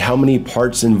 and how many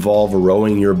parts involve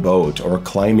rowing your boat or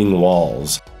climbing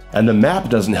walls. And the map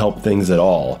doesn't help things at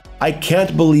all. I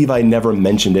can't believe I never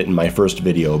mentioned it in my first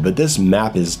video, but this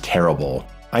map is terrible.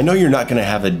 I know you're not going to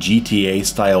have a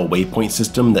GTA-style waypoint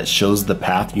system that shows the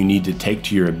path you need to take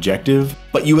to your objective,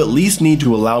 but you at least need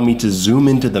to allow me to zoom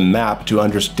into the map to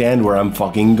understand where I'm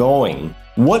fucking going.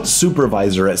 What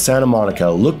supervisor at Santa Monica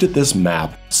looked at this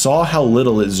map, saw how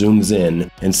little it zooms in,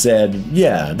 and said,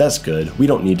 yeah, that's good, we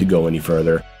don't need to go any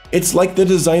further? It's like the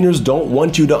designers don't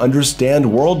want you to understand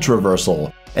world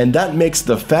traversal, and that makes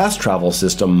the fast travel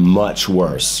system much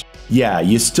worse. Yeah,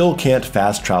 you still can't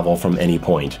fast travel from any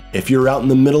point. If you're out in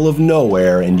the middle of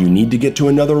nowhere and you need to get to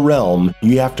another realm,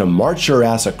 you have to march your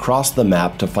ass across the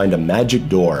map to find a magic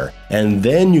door, and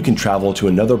then you can travel to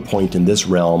another point in this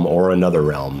realm or another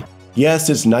realm. Yes,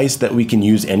 it's nice that we can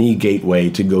use any gateway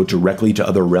to go directly to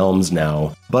other realms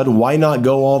now, but why not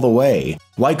go all the way?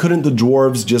 Why couldn't the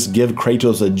dwarves just give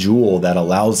Kratos a jewel that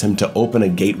allows him to open a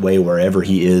gateway wherever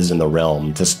he is in the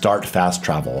realm to start fast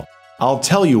travel? I'll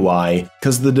tell you why,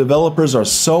 because the developers are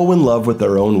so in love with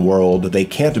their own world they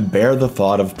can't bear the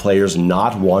thought of players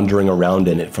not wandering around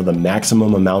in it for the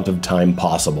maximum amount of time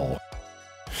possible.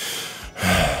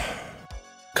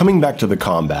 Coming back to the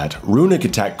combat, runic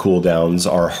attack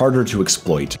cooldowns are harder to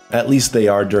exploit, at least they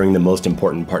are during the most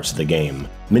important parts of the game.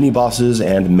 Mini-bosses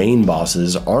and main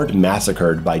bosses aren't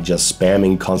massacred by just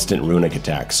spamming constant runic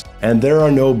attacks, and there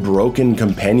are no broken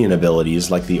companion abilities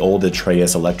like the old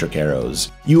Atreus electric arrows.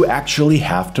 You actually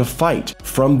have to fight,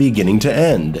 from beginning to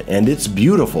end, and it's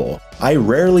beautiful. I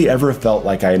rarely ever felt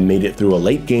like I made it through a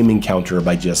late game encounter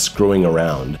by just screwing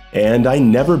around, and I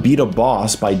never beat a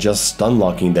boss by just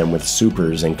stun-locking them with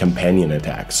supers and companion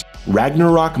attacks.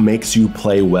 Ragnarok makes you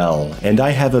play well, and I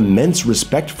have immense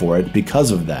respect for it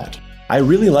because of that. I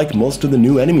really like most of the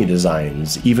new enemy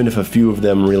designs, even if a few of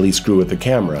them really screw with the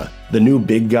camera. The new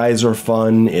big guys are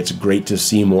fun, it's great to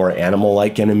see more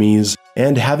animal-like enemies,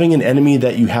 and having an enemy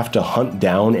that you have to hunt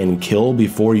down and kill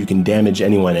before you can damage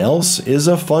anyone else is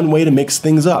a fun way to mix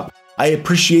things up. I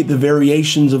appreciate the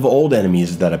variations of old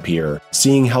enemies that appear,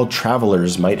 seeing how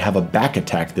travelers might have a back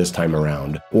attack this time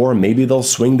around, or maybe they'll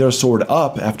swing their sword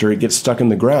up after it gets stuck in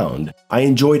the ground. I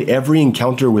enjoyed every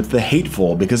encounter with the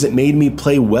Hateful because it made me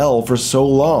play well for so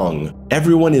long.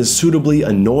 Everyone is suitably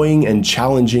annoying and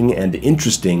challenging and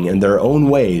interesting in their own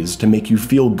ways to make you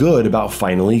feel good about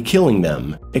finally killing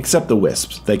them. Except the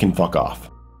wisps, they can fuck off.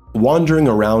 Wandering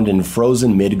around in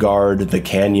frozen Midgard, the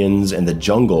canyons, and the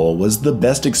jungle was the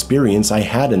best experience I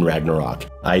had in Ragnarok.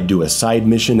 I'd do a side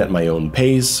mission at my own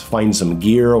pace, find some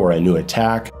gear or a new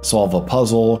attack, solve a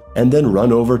puzzle, and then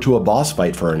run over to a boss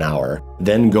fight for an hour.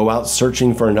 Then go out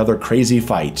searching for another crazy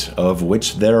fight, of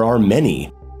which there are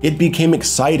many. It became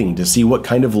exciting to see what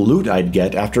kind of loot I'd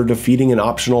get after defeating an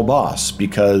optional boss,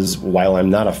 because while I'm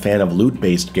not a fan of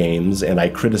loot-based games and I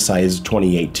criticized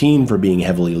 2018 for being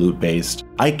heavily loot-based,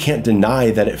 I can't deny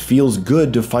that it feels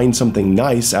good to find something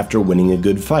nice after winning a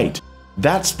good fight.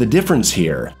 That's the difference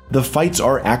here. The fights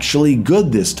are actually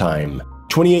good this time.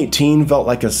 2018 felt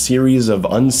like a series of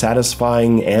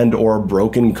unsatisfying and/or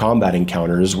broken combat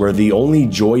encounters where the only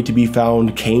joy to be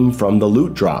found came from the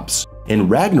loot drops. In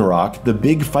Ragnarok, the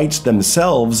big fights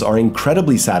themselves are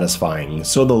incredibly satisfying,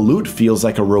 so the loot feels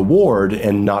like a reward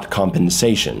and not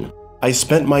compensation. I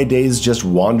spent my days just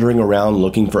wandering around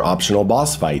looking for optional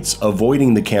boss fights,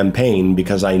 avoiding the campaign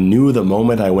because I knew the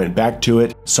moment I went back to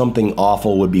it, something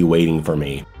awful would be waiting for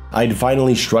me. I'd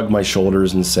finally shrug my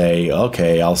shoulders and say,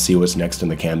 okay, I'll see what's next in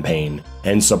the campaign.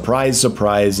 And surprise,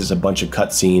 surprise, it's a bunch of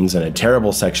cutscenes and a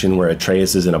terrible section where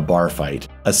Atreus is in a bar fight.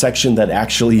 A section that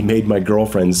actually made my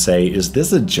girlfriend say, is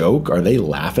this a joke? Are they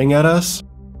laughing at us?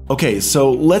 Okay,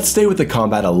 so let's stay with the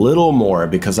combat a little more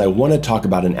because I want to talk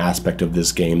about an aspect of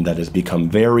this game that has become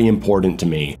very important to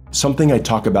me, something I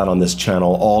talk about on this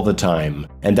channel all the time,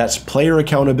 and that's player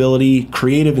accountability,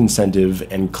 creative incentive,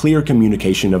 and clear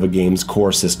communication of a game's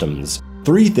core systems.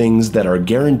 3 things that are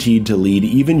guaranteed to lead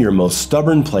even your most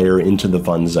stubborn player into the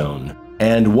fun zone.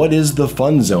 And what is the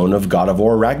fun zone of God of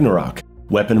War Ragnarok?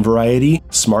 Weapon variety,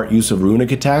 smart use of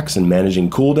runic attacks and managing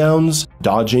cooldowns,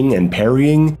 dodging and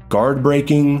parrying, guard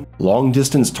breaking, long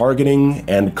distance targeting,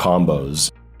 and combos.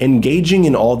 Engaging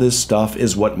in all this stuff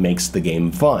is what makes the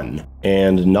game fun,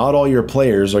 and not all your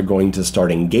players are going to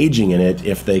start engaging in it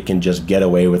if they can just get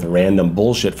away with random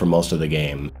bullshit for most of the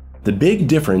game. The big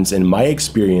difference in my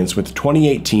experience with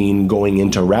 2018 going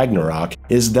into Ragnarok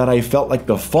is that I felt like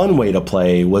the fun way to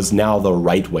play was now the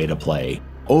right way to play.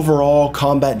 Overall,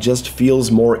 combat just feels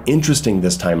more interesting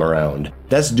this time around.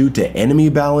 That's due to enemy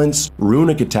balance,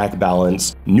 runic attack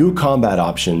balance, new combat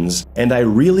options, and I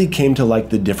really came to like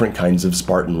the different kinds of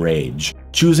Spartan Rage.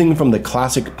 Choosing from the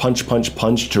classic punch punch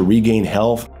punch to regain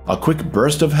health, a quick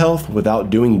burst of health without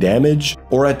doing damage,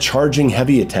 or a charging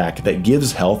heavy attack that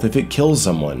gives health if it kills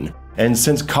someone. And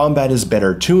since combat is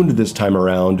better tuned this time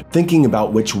around, thinking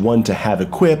about which one to have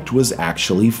equipped was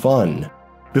actually fun.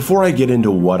 Before I get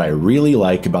into what I really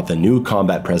like about the new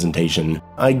combat presentation,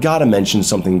 I gotta mention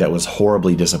something that was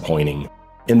horribly disappointing.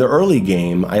 In the early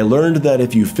game, I learned that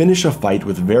if you finish a fight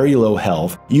with very low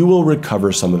health, you will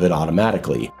recover some of it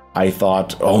automatically. I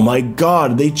thought, oh my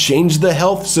god, they changed the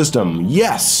health system,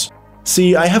 yes!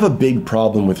 See, I have a big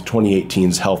problem with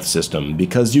 2018's health system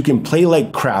because you can play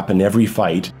like crap in every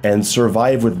fight and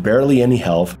survive with barely any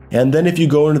health, and then if you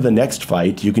go into the next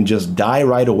fight, you can just die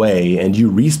right away and you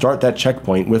restart that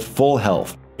checkpoint with full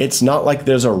health. It's not like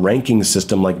there's a ranking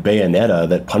system like Bayonetta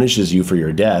that punishes you for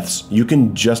your deaths, you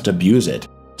can just abuse it.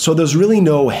 So there's really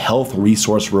no health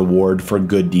resource reward for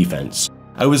good defense.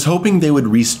 I was hoping they would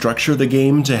restructure the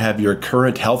game to have your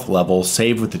current health level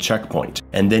saved with the checkpoint,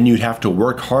 and then you'd have to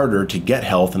work harder to get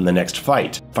health in the next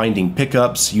fight, finding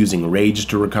pickups, using rage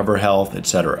to recover health,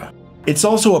 etc. It's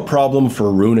also a problem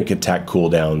for runic attack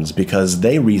cooldowns because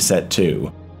they reset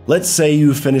too. Let's say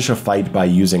you finish a fight by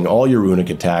using all your runic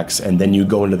attacks and then you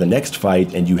go into the next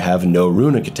fight and you have no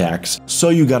runic attacks, so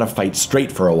you gotta fight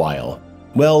straight for a while.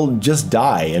 Well, just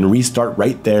die and restart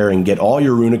right there and get all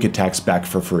your runic attacks back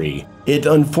for free. It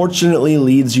unfortunately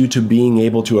leads you to being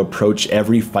able to approach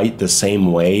every fight the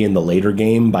same way in the later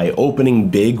game by opening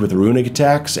big with runic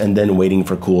attacks and then waiting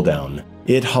for cooldown.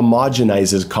 It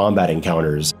homogenizes combat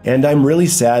encounters, and I'm really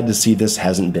sad to see this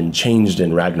hasn't been changed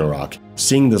in Ragnarok.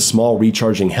 Seeing the small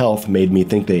recharging health made me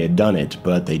think they had done it,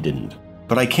 but they didn't.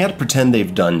 But I can't pretend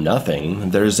they've done nothing.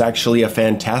 There's actually a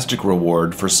fantastic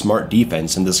reward for smart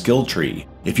defense in the skill tree.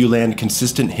 If you land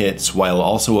consistent hits while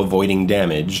also avoiding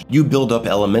damage, you build up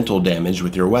elemental damage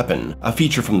with your weapon, a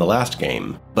feature from the last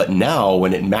game. But now,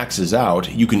 when it maxes out,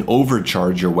 you can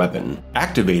overcharge your weapon.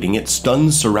 Activating it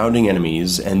stuns surrounding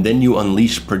enemies, and then you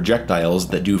unleash projectiles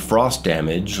that do frost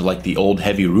damage, like the old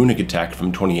heavy runic attack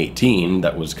from 2018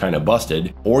 that was kinda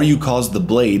busted, or you cause the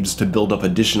blades to build up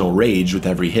additional rage with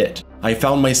every hit. I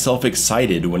found myself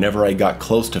excited whenever I got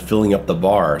close to filling up the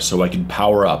bar so I could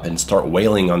power up and start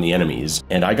wailing on the enemies,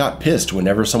 and I got pissed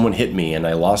whenever someone hit me and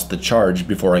I lost the charge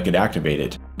before I could activate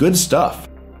it. Good stuff.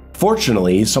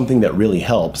 Fortunately, something that really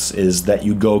helps is that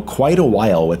you go quite a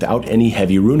while without any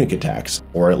heavy runic attacks,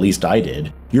 or at least I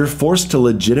did. You're forced to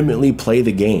legitimately play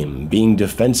the game, being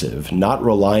defensive, not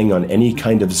relying on any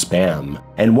kind of spam.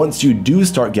 And once you do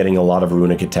start getting a lot of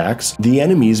runic attacks, the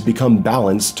enemies become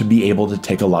balanced to be able to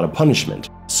take a lot of punishment.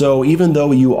 So even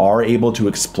though you are able to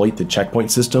exploit the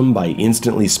checkpoint system by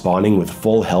instantly spawning with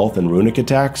full health and runic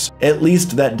attacks, at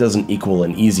least that doesn't equal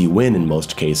an easy win in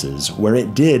most cases, where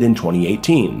it did in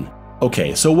 2018.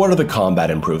 Okay, so what are the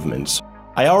combat improvements?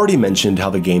 I already mentioned how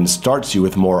the game starts you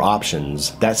with more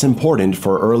options. That's important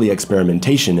for early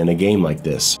experimentation in a game like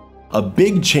this. A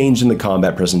big change in the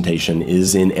combat presentation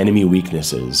is in enemy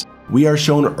weaknesses. We are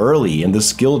shown early in the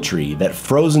skill tree that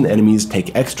frozen enemies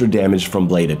take extra damage from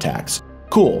blade attacks.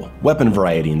 Cool, weapon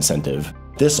variety incentive.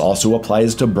 This also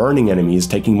applies to burning enemies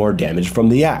taking more damage from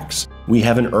the axe. We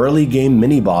have an early game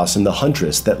mini-boss in the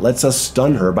Huntress that lets us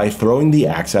stun her by throwing the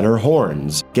axe at her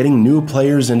horns, getting new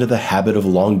players into the habit of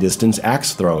long-distance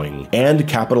axe throwing, and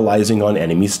capitalizing on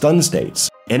enemy stun states.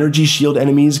 Energy shield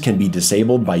enemies can be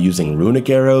disabled by using runic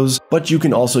arrows, but you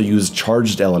can also use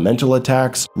charged elemental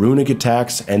attacks, runic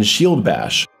attacks, and shield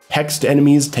bash. Hexed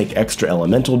enemies take extra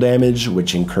elemental damage,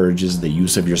 which encourages the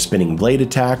use of your spinning blade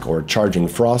attack or charging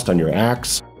frost on your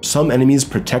axe. Some enemies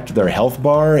protect their health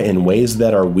bar in ways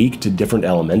that are weak to different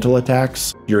elemental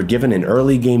attacks. You're given an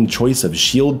early game choice of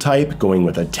shield type, going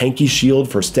with a tanky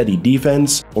shield for steady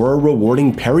defense, or a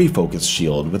rewarding parry focus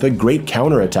shield with a great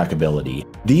counterattack ability.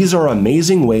 These are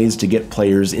amazing ways to get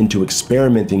players into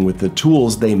experimenting with the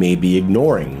tools they may be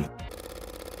ignoring.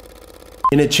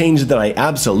 In a change that I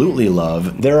absolutely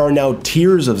love, there are now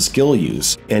tiers of skill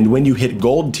use, and when you hit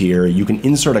gold tier, you can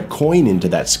insert a coin into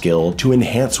that skill to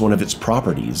enhance one of its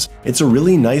properties. It's a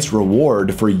really nice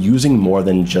reward for using more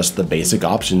than just the basic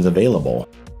options available.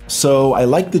 So I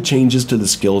like the changes to the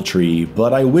skill tree,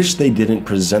 but I wish they didn't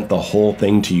present the whole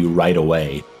thing to you right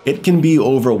away. It can be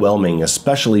overwhelming,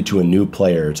 especially to a new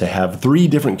player, to have 3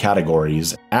 different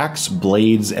categories, Axe,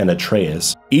 Blades, and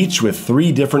Atreus, each with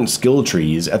 3 different skill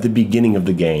trees at the beginning of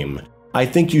the game. I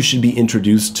think you should be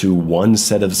introduced to 1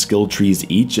 set of skill trees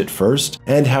each at first,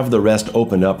 and have the rest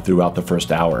open up throughout the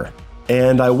first hour.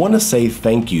 And I want to say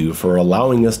thank you for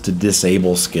allowing us to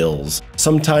disable skills.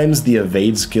 Sometimes the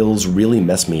evade skills really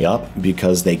mess me up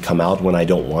because they come out when I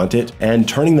don't want it, and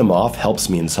turning them off helps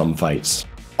me in some fights.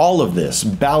 All of this,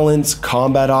 balance,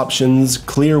 combat options,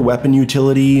 clear weapon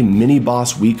utility,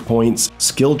 mini-boss weak points,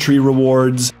 skill tree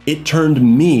rewards, it turned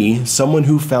me, someone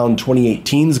who found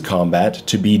 2018's combat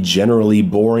to be generally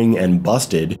boring and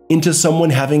busted, into someone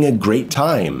having a great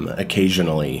time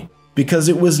occasionally. Because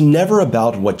it was never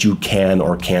about what you can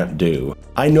or can't do.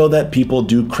 I know that people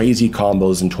do crazy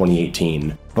combos in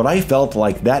 2018, but I felt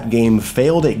like that game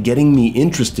failed at getting me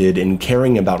interested in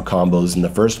caring about combos in the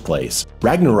first place.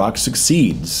 Ragnarok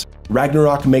succeeds.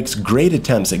 Ragnarok makes great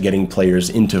attempts at getting players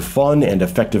into fun and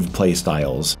effective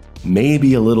playstyles.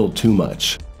 Maybe a little too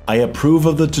much. I approve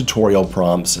of the tutorial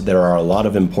prompts. There are a lot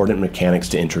of important mechanics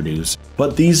to introduce,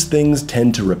 but these things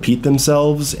tend to repeat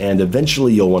themselves, and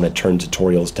eventually you'll want to turn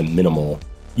tutorials to minimal.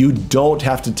 You don't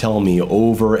have to tell me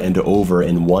over and over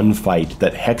in one fight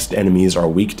that hexed enemies are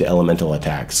weak to elemental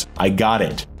attacks. I got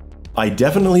it. I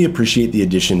definitely appreciate the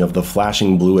addition of the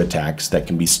flashing blue attacks that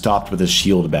can be stopped with a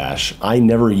shield bash. I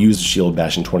never used shield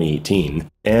bash in 2018,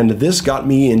 and this got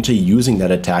me into using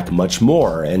that attack much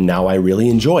more, and now I really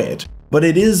enjoy it. But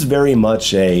it is very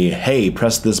much a, hey,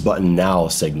 press this button now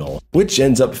signal, which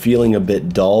ends up feeling a bit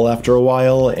dull after a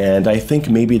while, and I think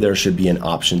maybe there should be an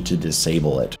option to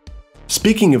disable it.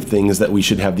 Speaking of things that we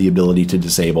should have the ability to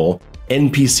disable,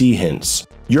 NPC hints.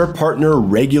 Your partner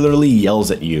regularly yells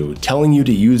at you, telling you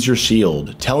to use your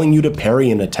shield, telling you to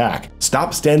parry an attack,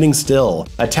 stop standing still,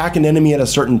 attack an enemy at a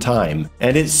certain time,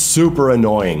 and it's super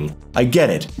annoying. I get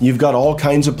it, you've got all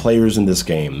kinds of players in this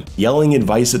game. Yelling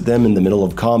advice at them in the middle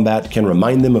of combat can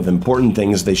remind them of important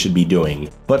things they should be doing.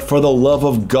 But for the love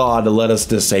of God, let us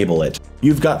disable it.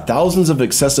 You've got thousands of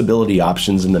accessibility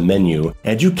options in the menu,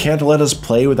 and you can't let us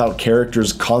play without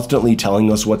characters constantly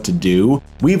telling us what to do?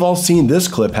 We've all seen this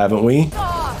clip, haven't we?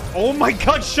 Oh my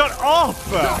god, shut up!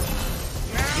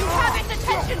 You have its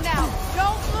attention now!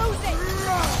 Don't lose it!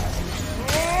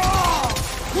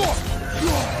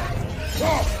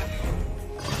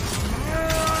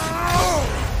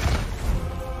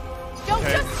 Don't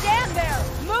just stand there!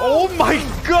 Move! Oh my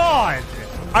god!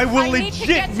 I will need to legit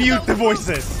get to mute the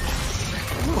voices!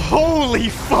 Holy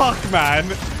fuck, man!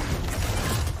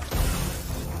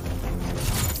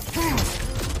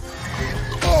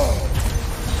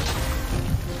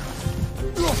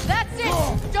 That's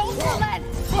it! Don't relent!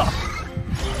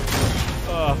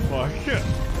 Oh fuck.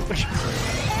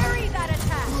 Parry that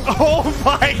attack! Oh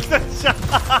my god!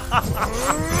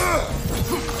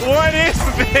 What is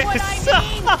See what this? I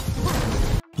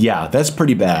mean? Yeah, that's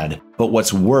pretty bad, but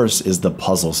what's worse is the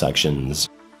puzzle sections.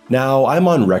 Now, I'm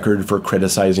on record for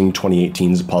criticizing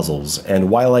 2018's puzzles, and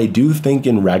while I do think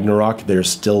in Ragnarok they're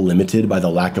still limited by the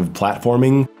lack of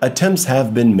platforming, attempts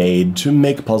have been made to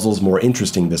make puzzles more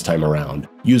interesting this time around,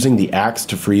 using the axe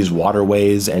to freeze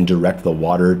waterways and direct the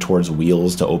water towards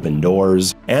wheels to open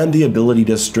doors, and the ability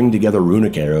to string together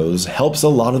runic arrows helps a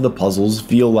lot of the puzzles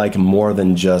feel like more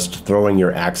than just throwing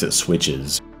your axe at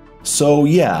switches. So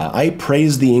yeah, I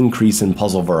praise the increase in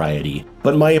puzzle variety,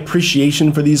 but my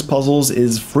appreciation for these puzzles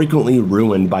is frequently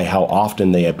ruined by how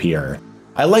often they appear.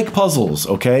 I like puzzles,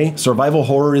 okay? Survival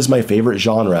horror is my favorite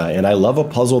genre, and I love a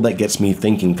puzzle that gets me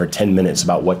thinking for 10 minutes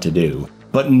about what to do.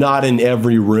 But not in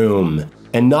every room,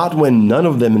 and not when none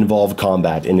of them involve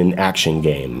combat in an action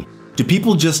game. Do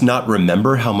people just not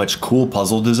remember how much cool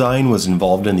puzzle design was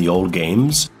involved in the old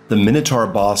games? The Minotaur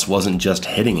boss wasn't just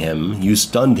hitting him, you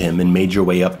stunned him and made your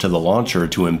way up to the launcher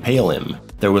to impale him.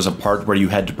 There was a part where you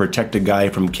had to protect a guy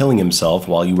from killing himself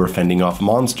while you were fending off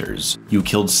monsters. You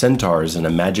killed centaurs in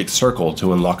a magic circle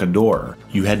to unlock a door.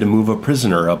 You had to move a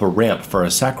prisoner up a ramp for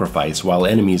a sacrifice while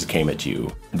enemies came at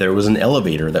you. There was an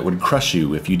elevator that would crush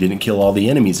you if you didn't kill all the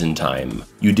enemies in time.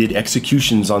 You did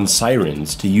executions on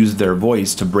sirens to use their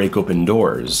voice to break open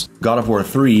doors. God of War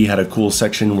 3 had a cool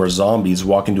section where zombies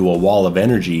walk into a wall of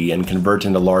energy and convert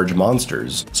into large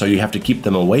monsters, so you have to keep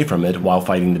them away from it while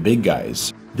fighting the big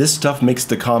guys. This stuff makes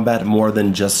the combat more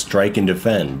than just strike and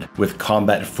defend, with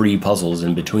combat-free puzzles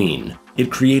in between.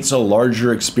 It creates a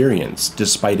larger experience,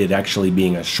 despite it actually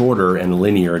being a shorter and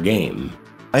linear game.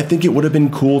 I think it would have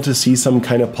been cool to see some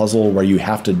kind of puzzle where you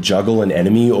have to juggle an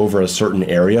enemy over a certain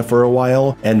area for a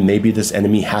while, and maybe this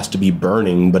enemy has to be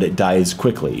burning but it dies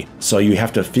quickly. So you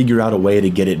have to figure out a way to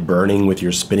get it burning with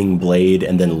your spinning blade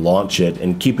and then launch it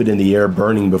and keep it in the air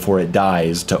burning before it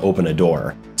dies to open a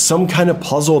door. Some kind of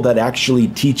puzzle that actually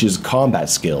teaches combat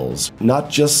skills, not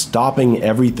just stopping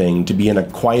everything to be in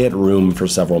a quiet room for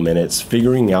several minutes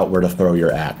figuring out where to throw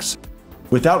your axe.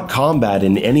 Without combat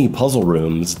in any puzzle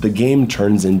rooms, the game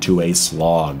turns into a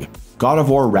slog. God of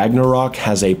War Ragnarok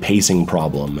has a pacing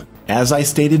problem. As I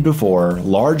stated before,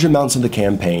 large amounts of the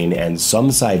campaign and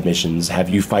some side missions have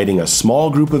you fighting a small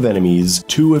group of enemies,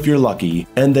 2 if you're lucky,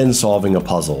 and then solving a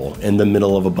puzzle in the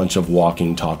middle of a bunch of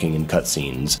walking, talking, and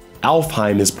cutscenes.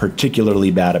 Alfheim is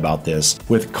particularly bad about this,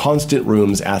 with constant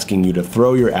rooms asking you to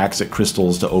throw your axe at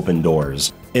crystals to open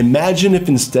doors. Imagine if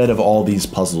instead of all these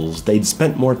puzzles, they'd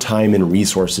spent more time and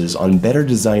resources on better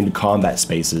designed combat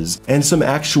spaces and some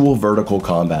actual vertical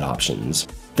combat options.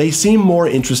 They seem more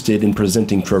interested in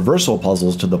presenting traversal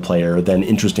puzzles to the player than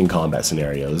interesting combat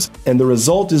scenarios, and the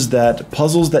result is that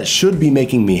puzzles that should be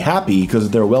making me happy because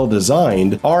they're well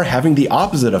designed are having the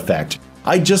opposite effect.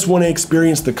 I just want to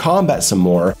experience the combat some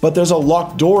more, but there's a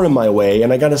locked door in my way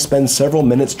and I gotta spend several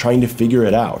minutes trying to figure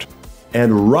it out.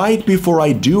 And right before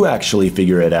I do actually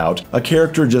figure it out, a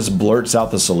character just blurts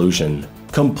out the solution.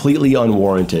 Completely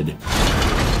unwarranted. I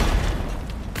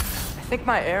think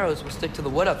my arrows will stick to the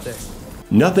wood up there.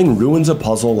 Nothing ruins a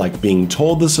puzzle like being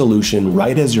told the solution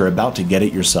right as you're about to get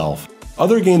it yourself.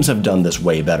 Other games have done this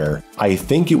way better. I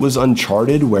think it was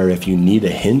Uncharted where if you need a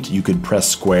hint you could press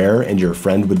square and your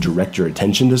friend would direct your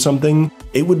attention to something.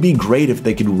 It would be great if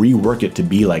they could rework it to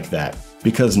be like that,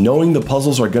 because knowing the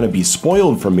puzzles are going to be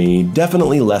spoiled for me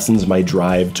definitely lessens my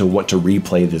drive to want to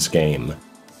replay this game.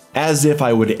 As if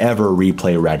I would ever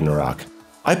replay Ragnarok.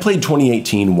 I played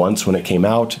 2018 once when it came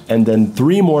out, and then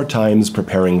 3 more times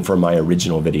preparing for my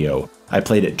original video. I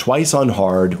played it twice on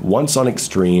hard, once on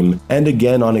extreme, and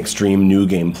again on extreme New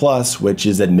Game Plus, which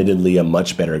is admittedly a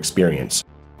much better experience.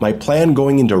 My plan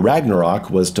going into Ragnarok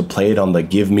was to play it on the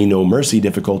Give Me No Mercy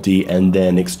difficulty and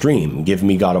then extreme, Give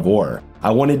Me God of War.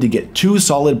 I wanted to get 2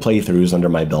 solid playthroughs under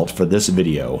my belt for this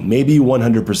video, maybe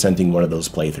 100%ing one of those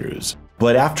playthroughs.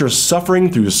 But after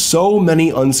suffering through so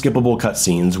many unskippable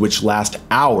cutscenes which last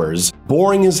hours,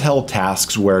 boring as hell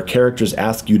tasks where characters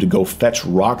ask you to go fetch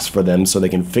rocks for them so they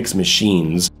can fix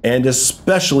machines, and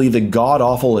especially the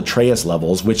god-awful Atreus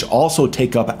levels which also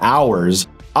take up hours,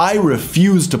 I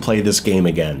refuse to play this game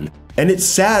again. And it's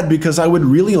sad because I would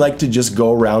really like to just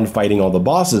go around fighting all the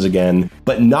bosses again,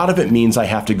 but not if it means I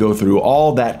have to go through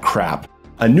all that crap.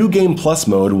 A New Game Plus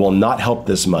mode will not help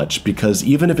this much because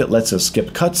even if it lets us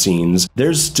skip cutscenes,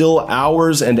 there's still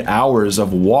hours and hours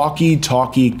of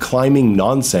walkie-talkie climbing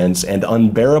nonsense and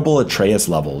unbearable Atreus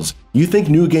levels. You think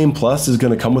New Game Plus is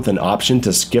going to come with an option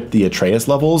to skip the Atreus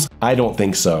levels? I don't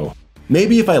think so.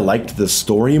 Maybe if I liked the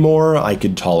story more, I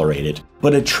could tolerate it,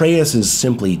 but Atreus is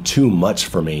simply too much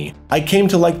for me. I came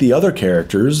to like the other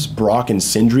characters. Brock and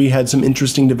Sindri had some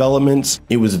interesting developments.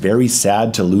 It was very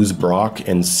sad to lose Brock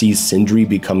and see Sindri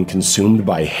become consumed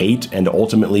by hate and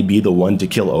ultimately be the one to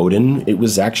kill Odin. It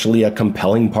was actually a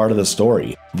compelling part of the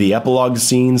story. The epilogue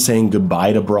scene saying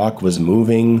goodbye to Brock was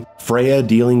moving. Freya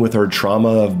dealing with her trauma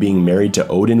of being married to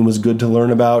Odin was good to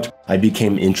learn about. I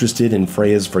became interested in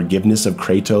Freya's forgiveness of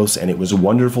Kratos, and it was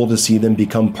wonderful to see them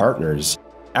become partners.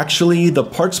 Actually, the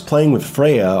parts playing with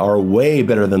Freya are way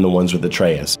better than the ones with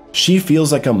Atreus. She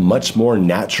feels like a much more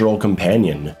natural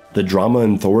companion. The drama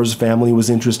in Thor's family was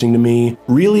interesting to me.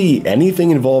 Really,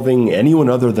 anything involving anyone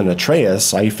other than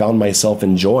Atreus, I found myself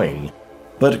enjoying.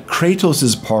 But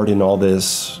Kratos' part in all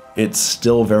this, it's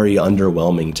still very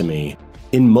underwhelming to me.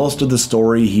 In most of the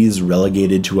story, he's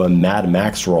relegated to a Mad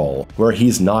Max role, where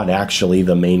he's not actually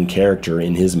the main character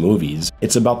in his movies.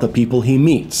 It's about the people he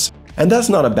meets. And that's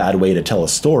not a bad way to tell a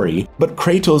story, but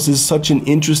Kratos is such an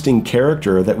interesting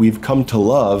character that we've come to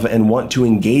love and want to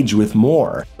engage with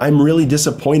more. I'm really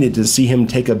disappointed to see him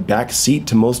take a back seat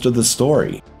to most of the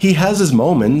story. He has his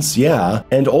moments, yeah,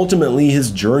 and ultimately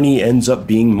his journey ends up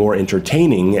being more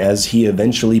entertaining as he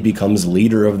eventually becomes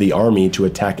leader of the army to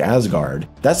attack Asgard.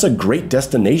 That's a great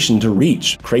destination to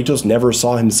reach. Kratos never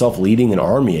saw himself leading an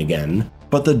army again.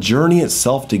 But the journey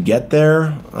itself to get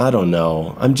there, I don't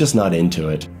know, I'm just not into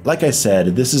it. Like I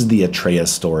said, this is the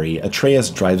Atreus story. Atreus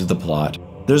drives the plot.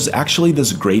 There's actually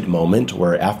this great moment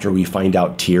where after we find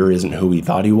out Tyr isn't who we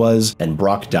thought he was, and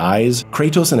Brock dies,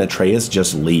 Kratos and Atreus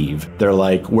just leave. They're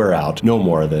like, we're out, no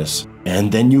more of this.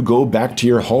 And then you go back to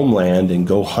your homeland and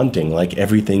go hunting like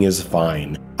everything is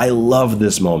fine. I love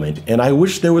this moment, and I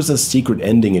wish there was a secret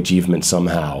ending achievement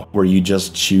somehow, where you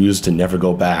just choose to never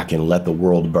go back and let the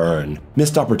world burn.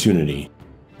 Missed opportunity.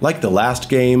 Like the last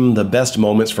game, the best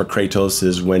moments for Kratos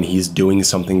is when he's doing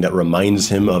something that reminds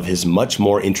him of his much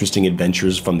more interesting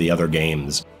adventures from the other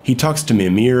games. He talks to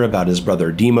Mimir about his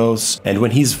brother Deimos, and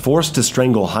when he's forced to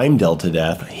strangle Heimdall to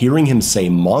death, hearing him say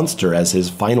monster as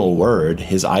his final word,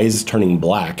 his eyes turning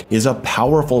black, is a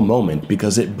powerful moment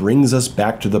because it brings us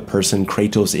back to the person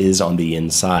Kratos is on the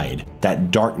inside,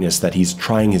 that darkness that he's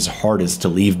trying his hardest to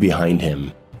leave behind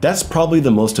him. That's probably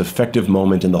the most effective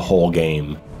moment in the whole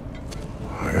game.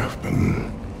 I have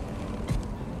been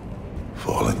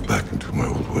falling back into my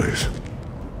old ways.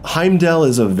 Heimdall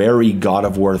is a very God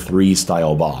of War 3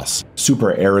 style boss.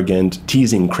 Super arrogant,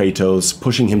 teasing Kratos,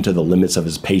 pushing him to the limits of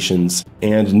his patience,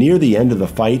 and near the end of the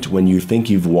fight, when you think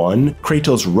you've won,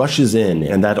 Kratos rushes in,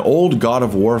 and that old God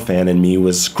of War fan in me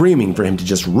was screaming for him to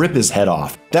just rip his head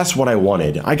off. That's what I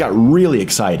wanted. I got really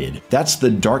excited. That's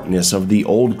the darkness of the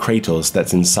old Kratos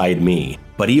that's inside me.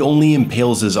 But he only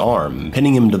impales his arm,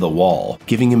 pinning him to the wall,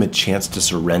 giving him a chance to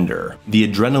surrender. The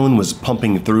adrenaline was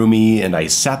pumping through me, and I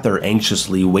sat there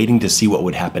anxiously waiting to see what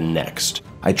would happen next.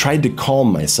 I tried to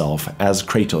calm myself, as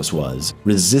Kratos was,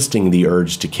 resisting the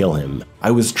urge to kill him. I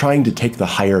was trying to take the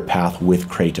higher path with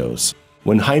Kratos.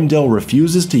 When Heimdall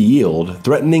refuses to yield,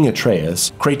 threatening Atreus,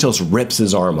 Kratos rips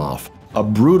his arm off. A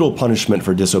brutal punishment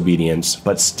for disobedience,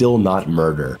 but still not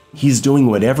murder. He's doing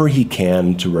whatever he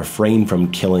can to refrain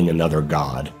from killing another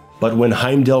god. But when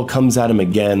Heimdall comes at him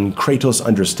again, Kratos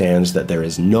understands that there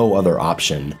is no other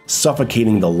option,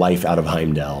 suffocating the life out of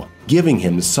Heimdall, giving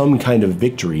him some kind of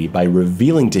victory by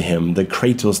revealing to him the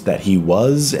Kratos that he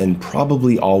was and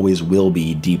probably always will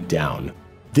be deep down.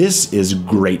 This is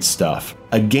great stuff.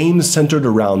 A game centered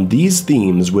around these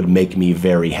themes would make me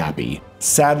very happy.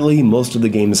 Sadly, most of the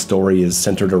game's story is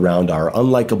centered around our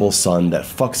unlikable son that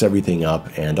fucks everything up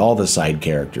and all the side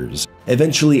characters,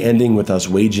 eventually ending with us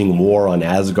waging war on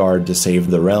Asgard to save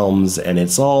the realms, and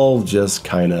it's all just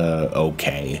kinda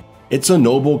okay. It's a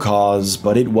noble cause,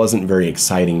 but it wasn't very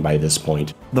exciting by this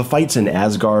point. The fights in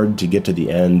Asgard to get to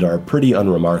the end are pretty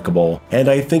unremarkable, and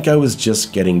I think I was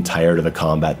just getting tired of the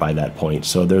combat by that point,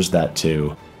 so there's that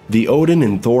too. The Odin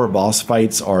and Thor boss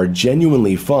fights are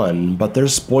genuinely fun, but they're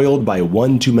spoiled by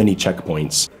one too many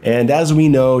checkpoints. And as we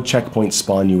know, checkpoints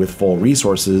spawn you with full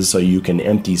resources, so you can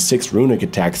empty 6 runic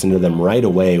attacks into them right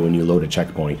away when you load a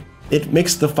checkpoint. It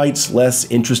makes the fights less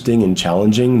interesting and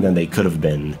challenging than they could have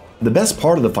been. The best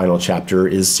part of the final chapter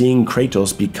is seeing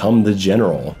Kratos become the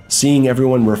general. Seeing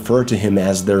everyone refer to him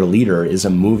as their leader is a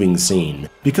moving scene,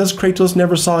 because Kratos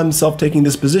never saw himself taking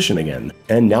this position again,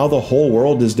 and now the whole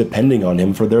world is depending on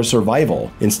him for their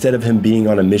survival, instead of him being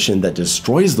on a mission that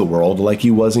destroys the world like he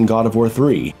was in God of War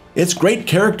 3. It's great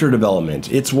character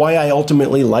development. It's why I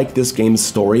ultimately like this game's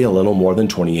story a little more than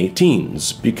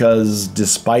 2018's, because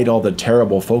despite all the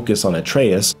terrible focus on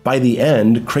Atreus, by the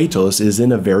end, Kratos is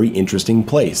in a very interesting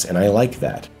place, and I like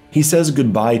that. He says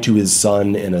goodbye to his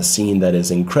son in a scene that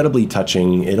is incredibly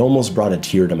touching. It almost brought a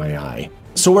tear to my eye.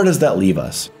 So where does that leave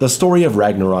us? The story of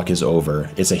Ragnarok is over.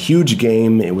 It's a huge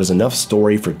game, it was enough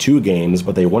story for 2 games,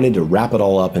 but they wanted to wrap it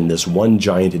all up in this one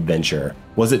giant adventure.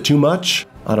 Was it too much?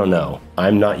 I don't know.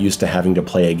 I'm not used to having to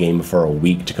play a game for a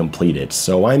week to complete it,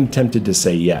 so I'm tempted to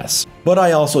say yes. But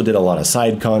I also did a lot of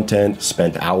side content,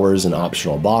 spent hours in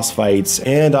optional boss fights,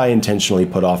 and I intentionally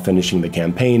put off finishing the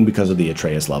campaign because of the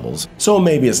Atreus levels. So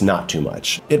maybe it's not too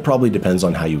much. It probably depends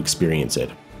on how you experience it.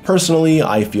 Personally,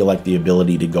 I feel like the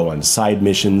ability to go on side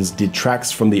missions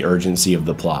detracts from the urgency of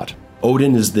the plot.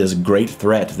 Odin is this great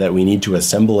threat that we need to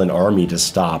assemble an army to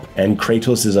stop, and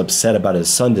Kratos is upset about his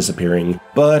son disappearing,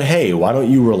 but hey, why don't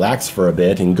you relax for a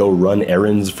bit and go run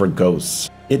errands for ghosts?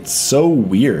 It's so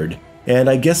weird.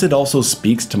 And I guess it also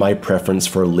speaks to my preference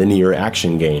for linear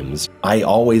action games. I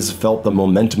always felt the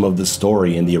momentum of the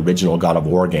story in the original God of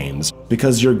War games,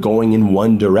 because you're going in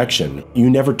one direction.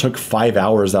 You never took 5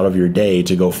 hours out of your day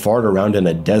to go fart around in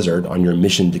a desert on your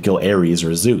mission to kill Ares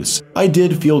or Zeus. I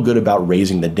did feel good about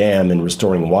raising the dam and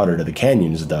restoring water to the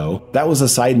canyons though. That was a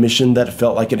side mission that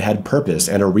felt like it had purpose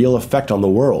and a real effect on the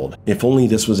world. If only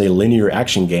this was a linear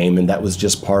action game and that was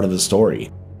just part of the story.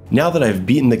 Now that I've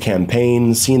beaten the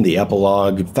campaign, seen the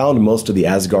epilogue, found most of the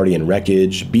Asgardian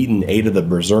wreckage, beaten 8 of the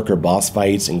Berserker boss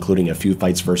fights, including a few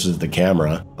fights versus the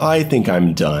camera, I think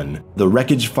I'm done. The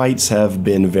wreckage fights have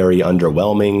been very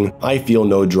underwhelming. I feel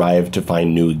no drive to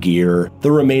find new gear.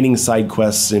 The remaining side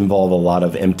quests involve a lot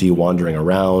of empty wandering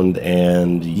around,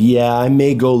 and yeah, I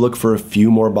may go look for a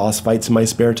few more boss fights in my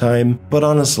spare time, but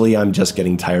honestly, I'm just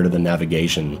getting tired of the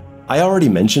navigation. I already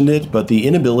mentioned it, but the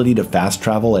inability to fast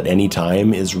travel at any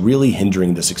time is really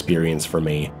hindering this experience for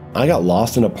me. I got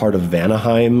lost in a part of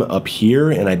Vanaheim up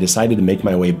here, and I decided to make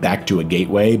my way back to a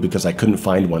gateway because I couldn't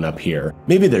find one up here.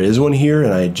 Maybe there is one here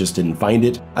and I just didn't find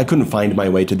it. I couldn't find my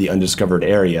way to the undiscovered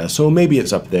area, so maybe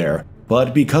it's up there.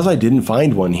 But because I didn't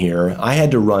find one here, I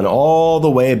had to run all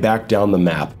the way back down the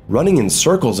map, running in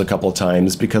circles a couple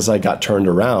times because I got turned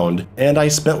around, and I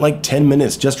spent like 10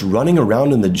 minutes just running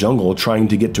around in the jungle trying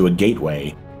to get to a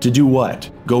gateway. To do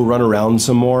what? Go run around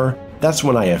some more? That's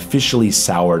when I officially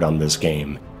soured on this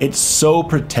game. It's so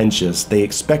pretentious they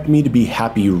expect me to be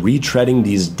happy retreading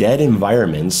these dead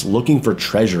environments looking for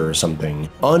treasure or something,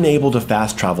 unable to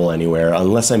fast travel anywhere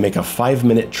unless I make a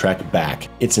 5-minute trek back.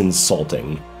 It's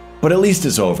insulting. But at least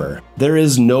it's over. There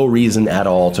is no reason at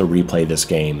all to replay this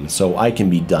game, so I can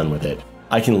be done with it.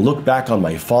 I can look back on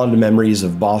my fond memories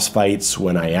of boss fights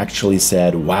when I actually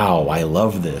said, wow, I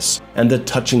love this, and the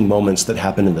touching moments that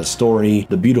happen in the story,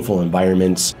 the beautiful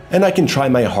environments, and I can try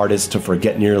my hardest to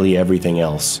forget nearly everything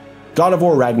else. God of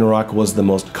War Ragnarok was the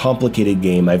most complicated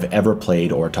game I've ever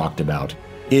played or talked about.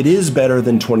 It is better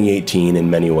than 2018 in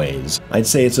many ways. I'd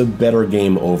say it's a better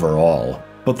game overall.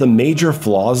 But the major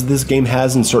flaws this game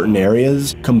has in certain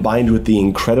areas, combined with the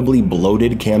incredibly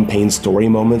bloated campaign story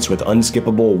moments with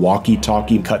unskippable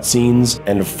walkie-talkie cutscenes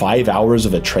and 5 hours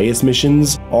of Atreus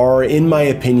missions, are, in my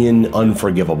opinion,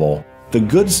 unforgivable. The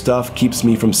good stuff keeps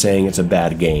me from saying it's a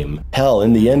bad game. Hell,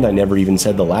 in the end I never even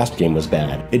said the last game was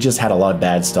bad. It just had a lot of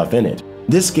bad stuff in it.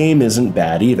 This game isn't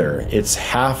bad either. It's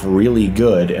half really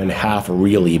good and half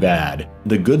really bad.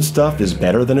 The good stuff is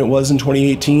better than it was in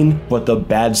 2018, but the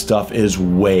bad stuff is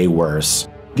way worse.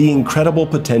 The incredible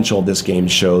potential this game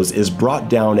shows is brought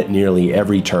down at nearly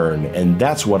every turn, and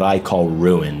that's what I call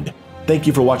ruined. Thank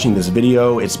you for watching this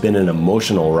video. It's been an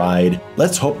emotional ride.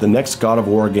 Let's hope the next God of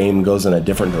War game goes in a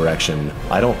different direction.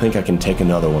 I don't think I can take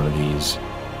another one of these.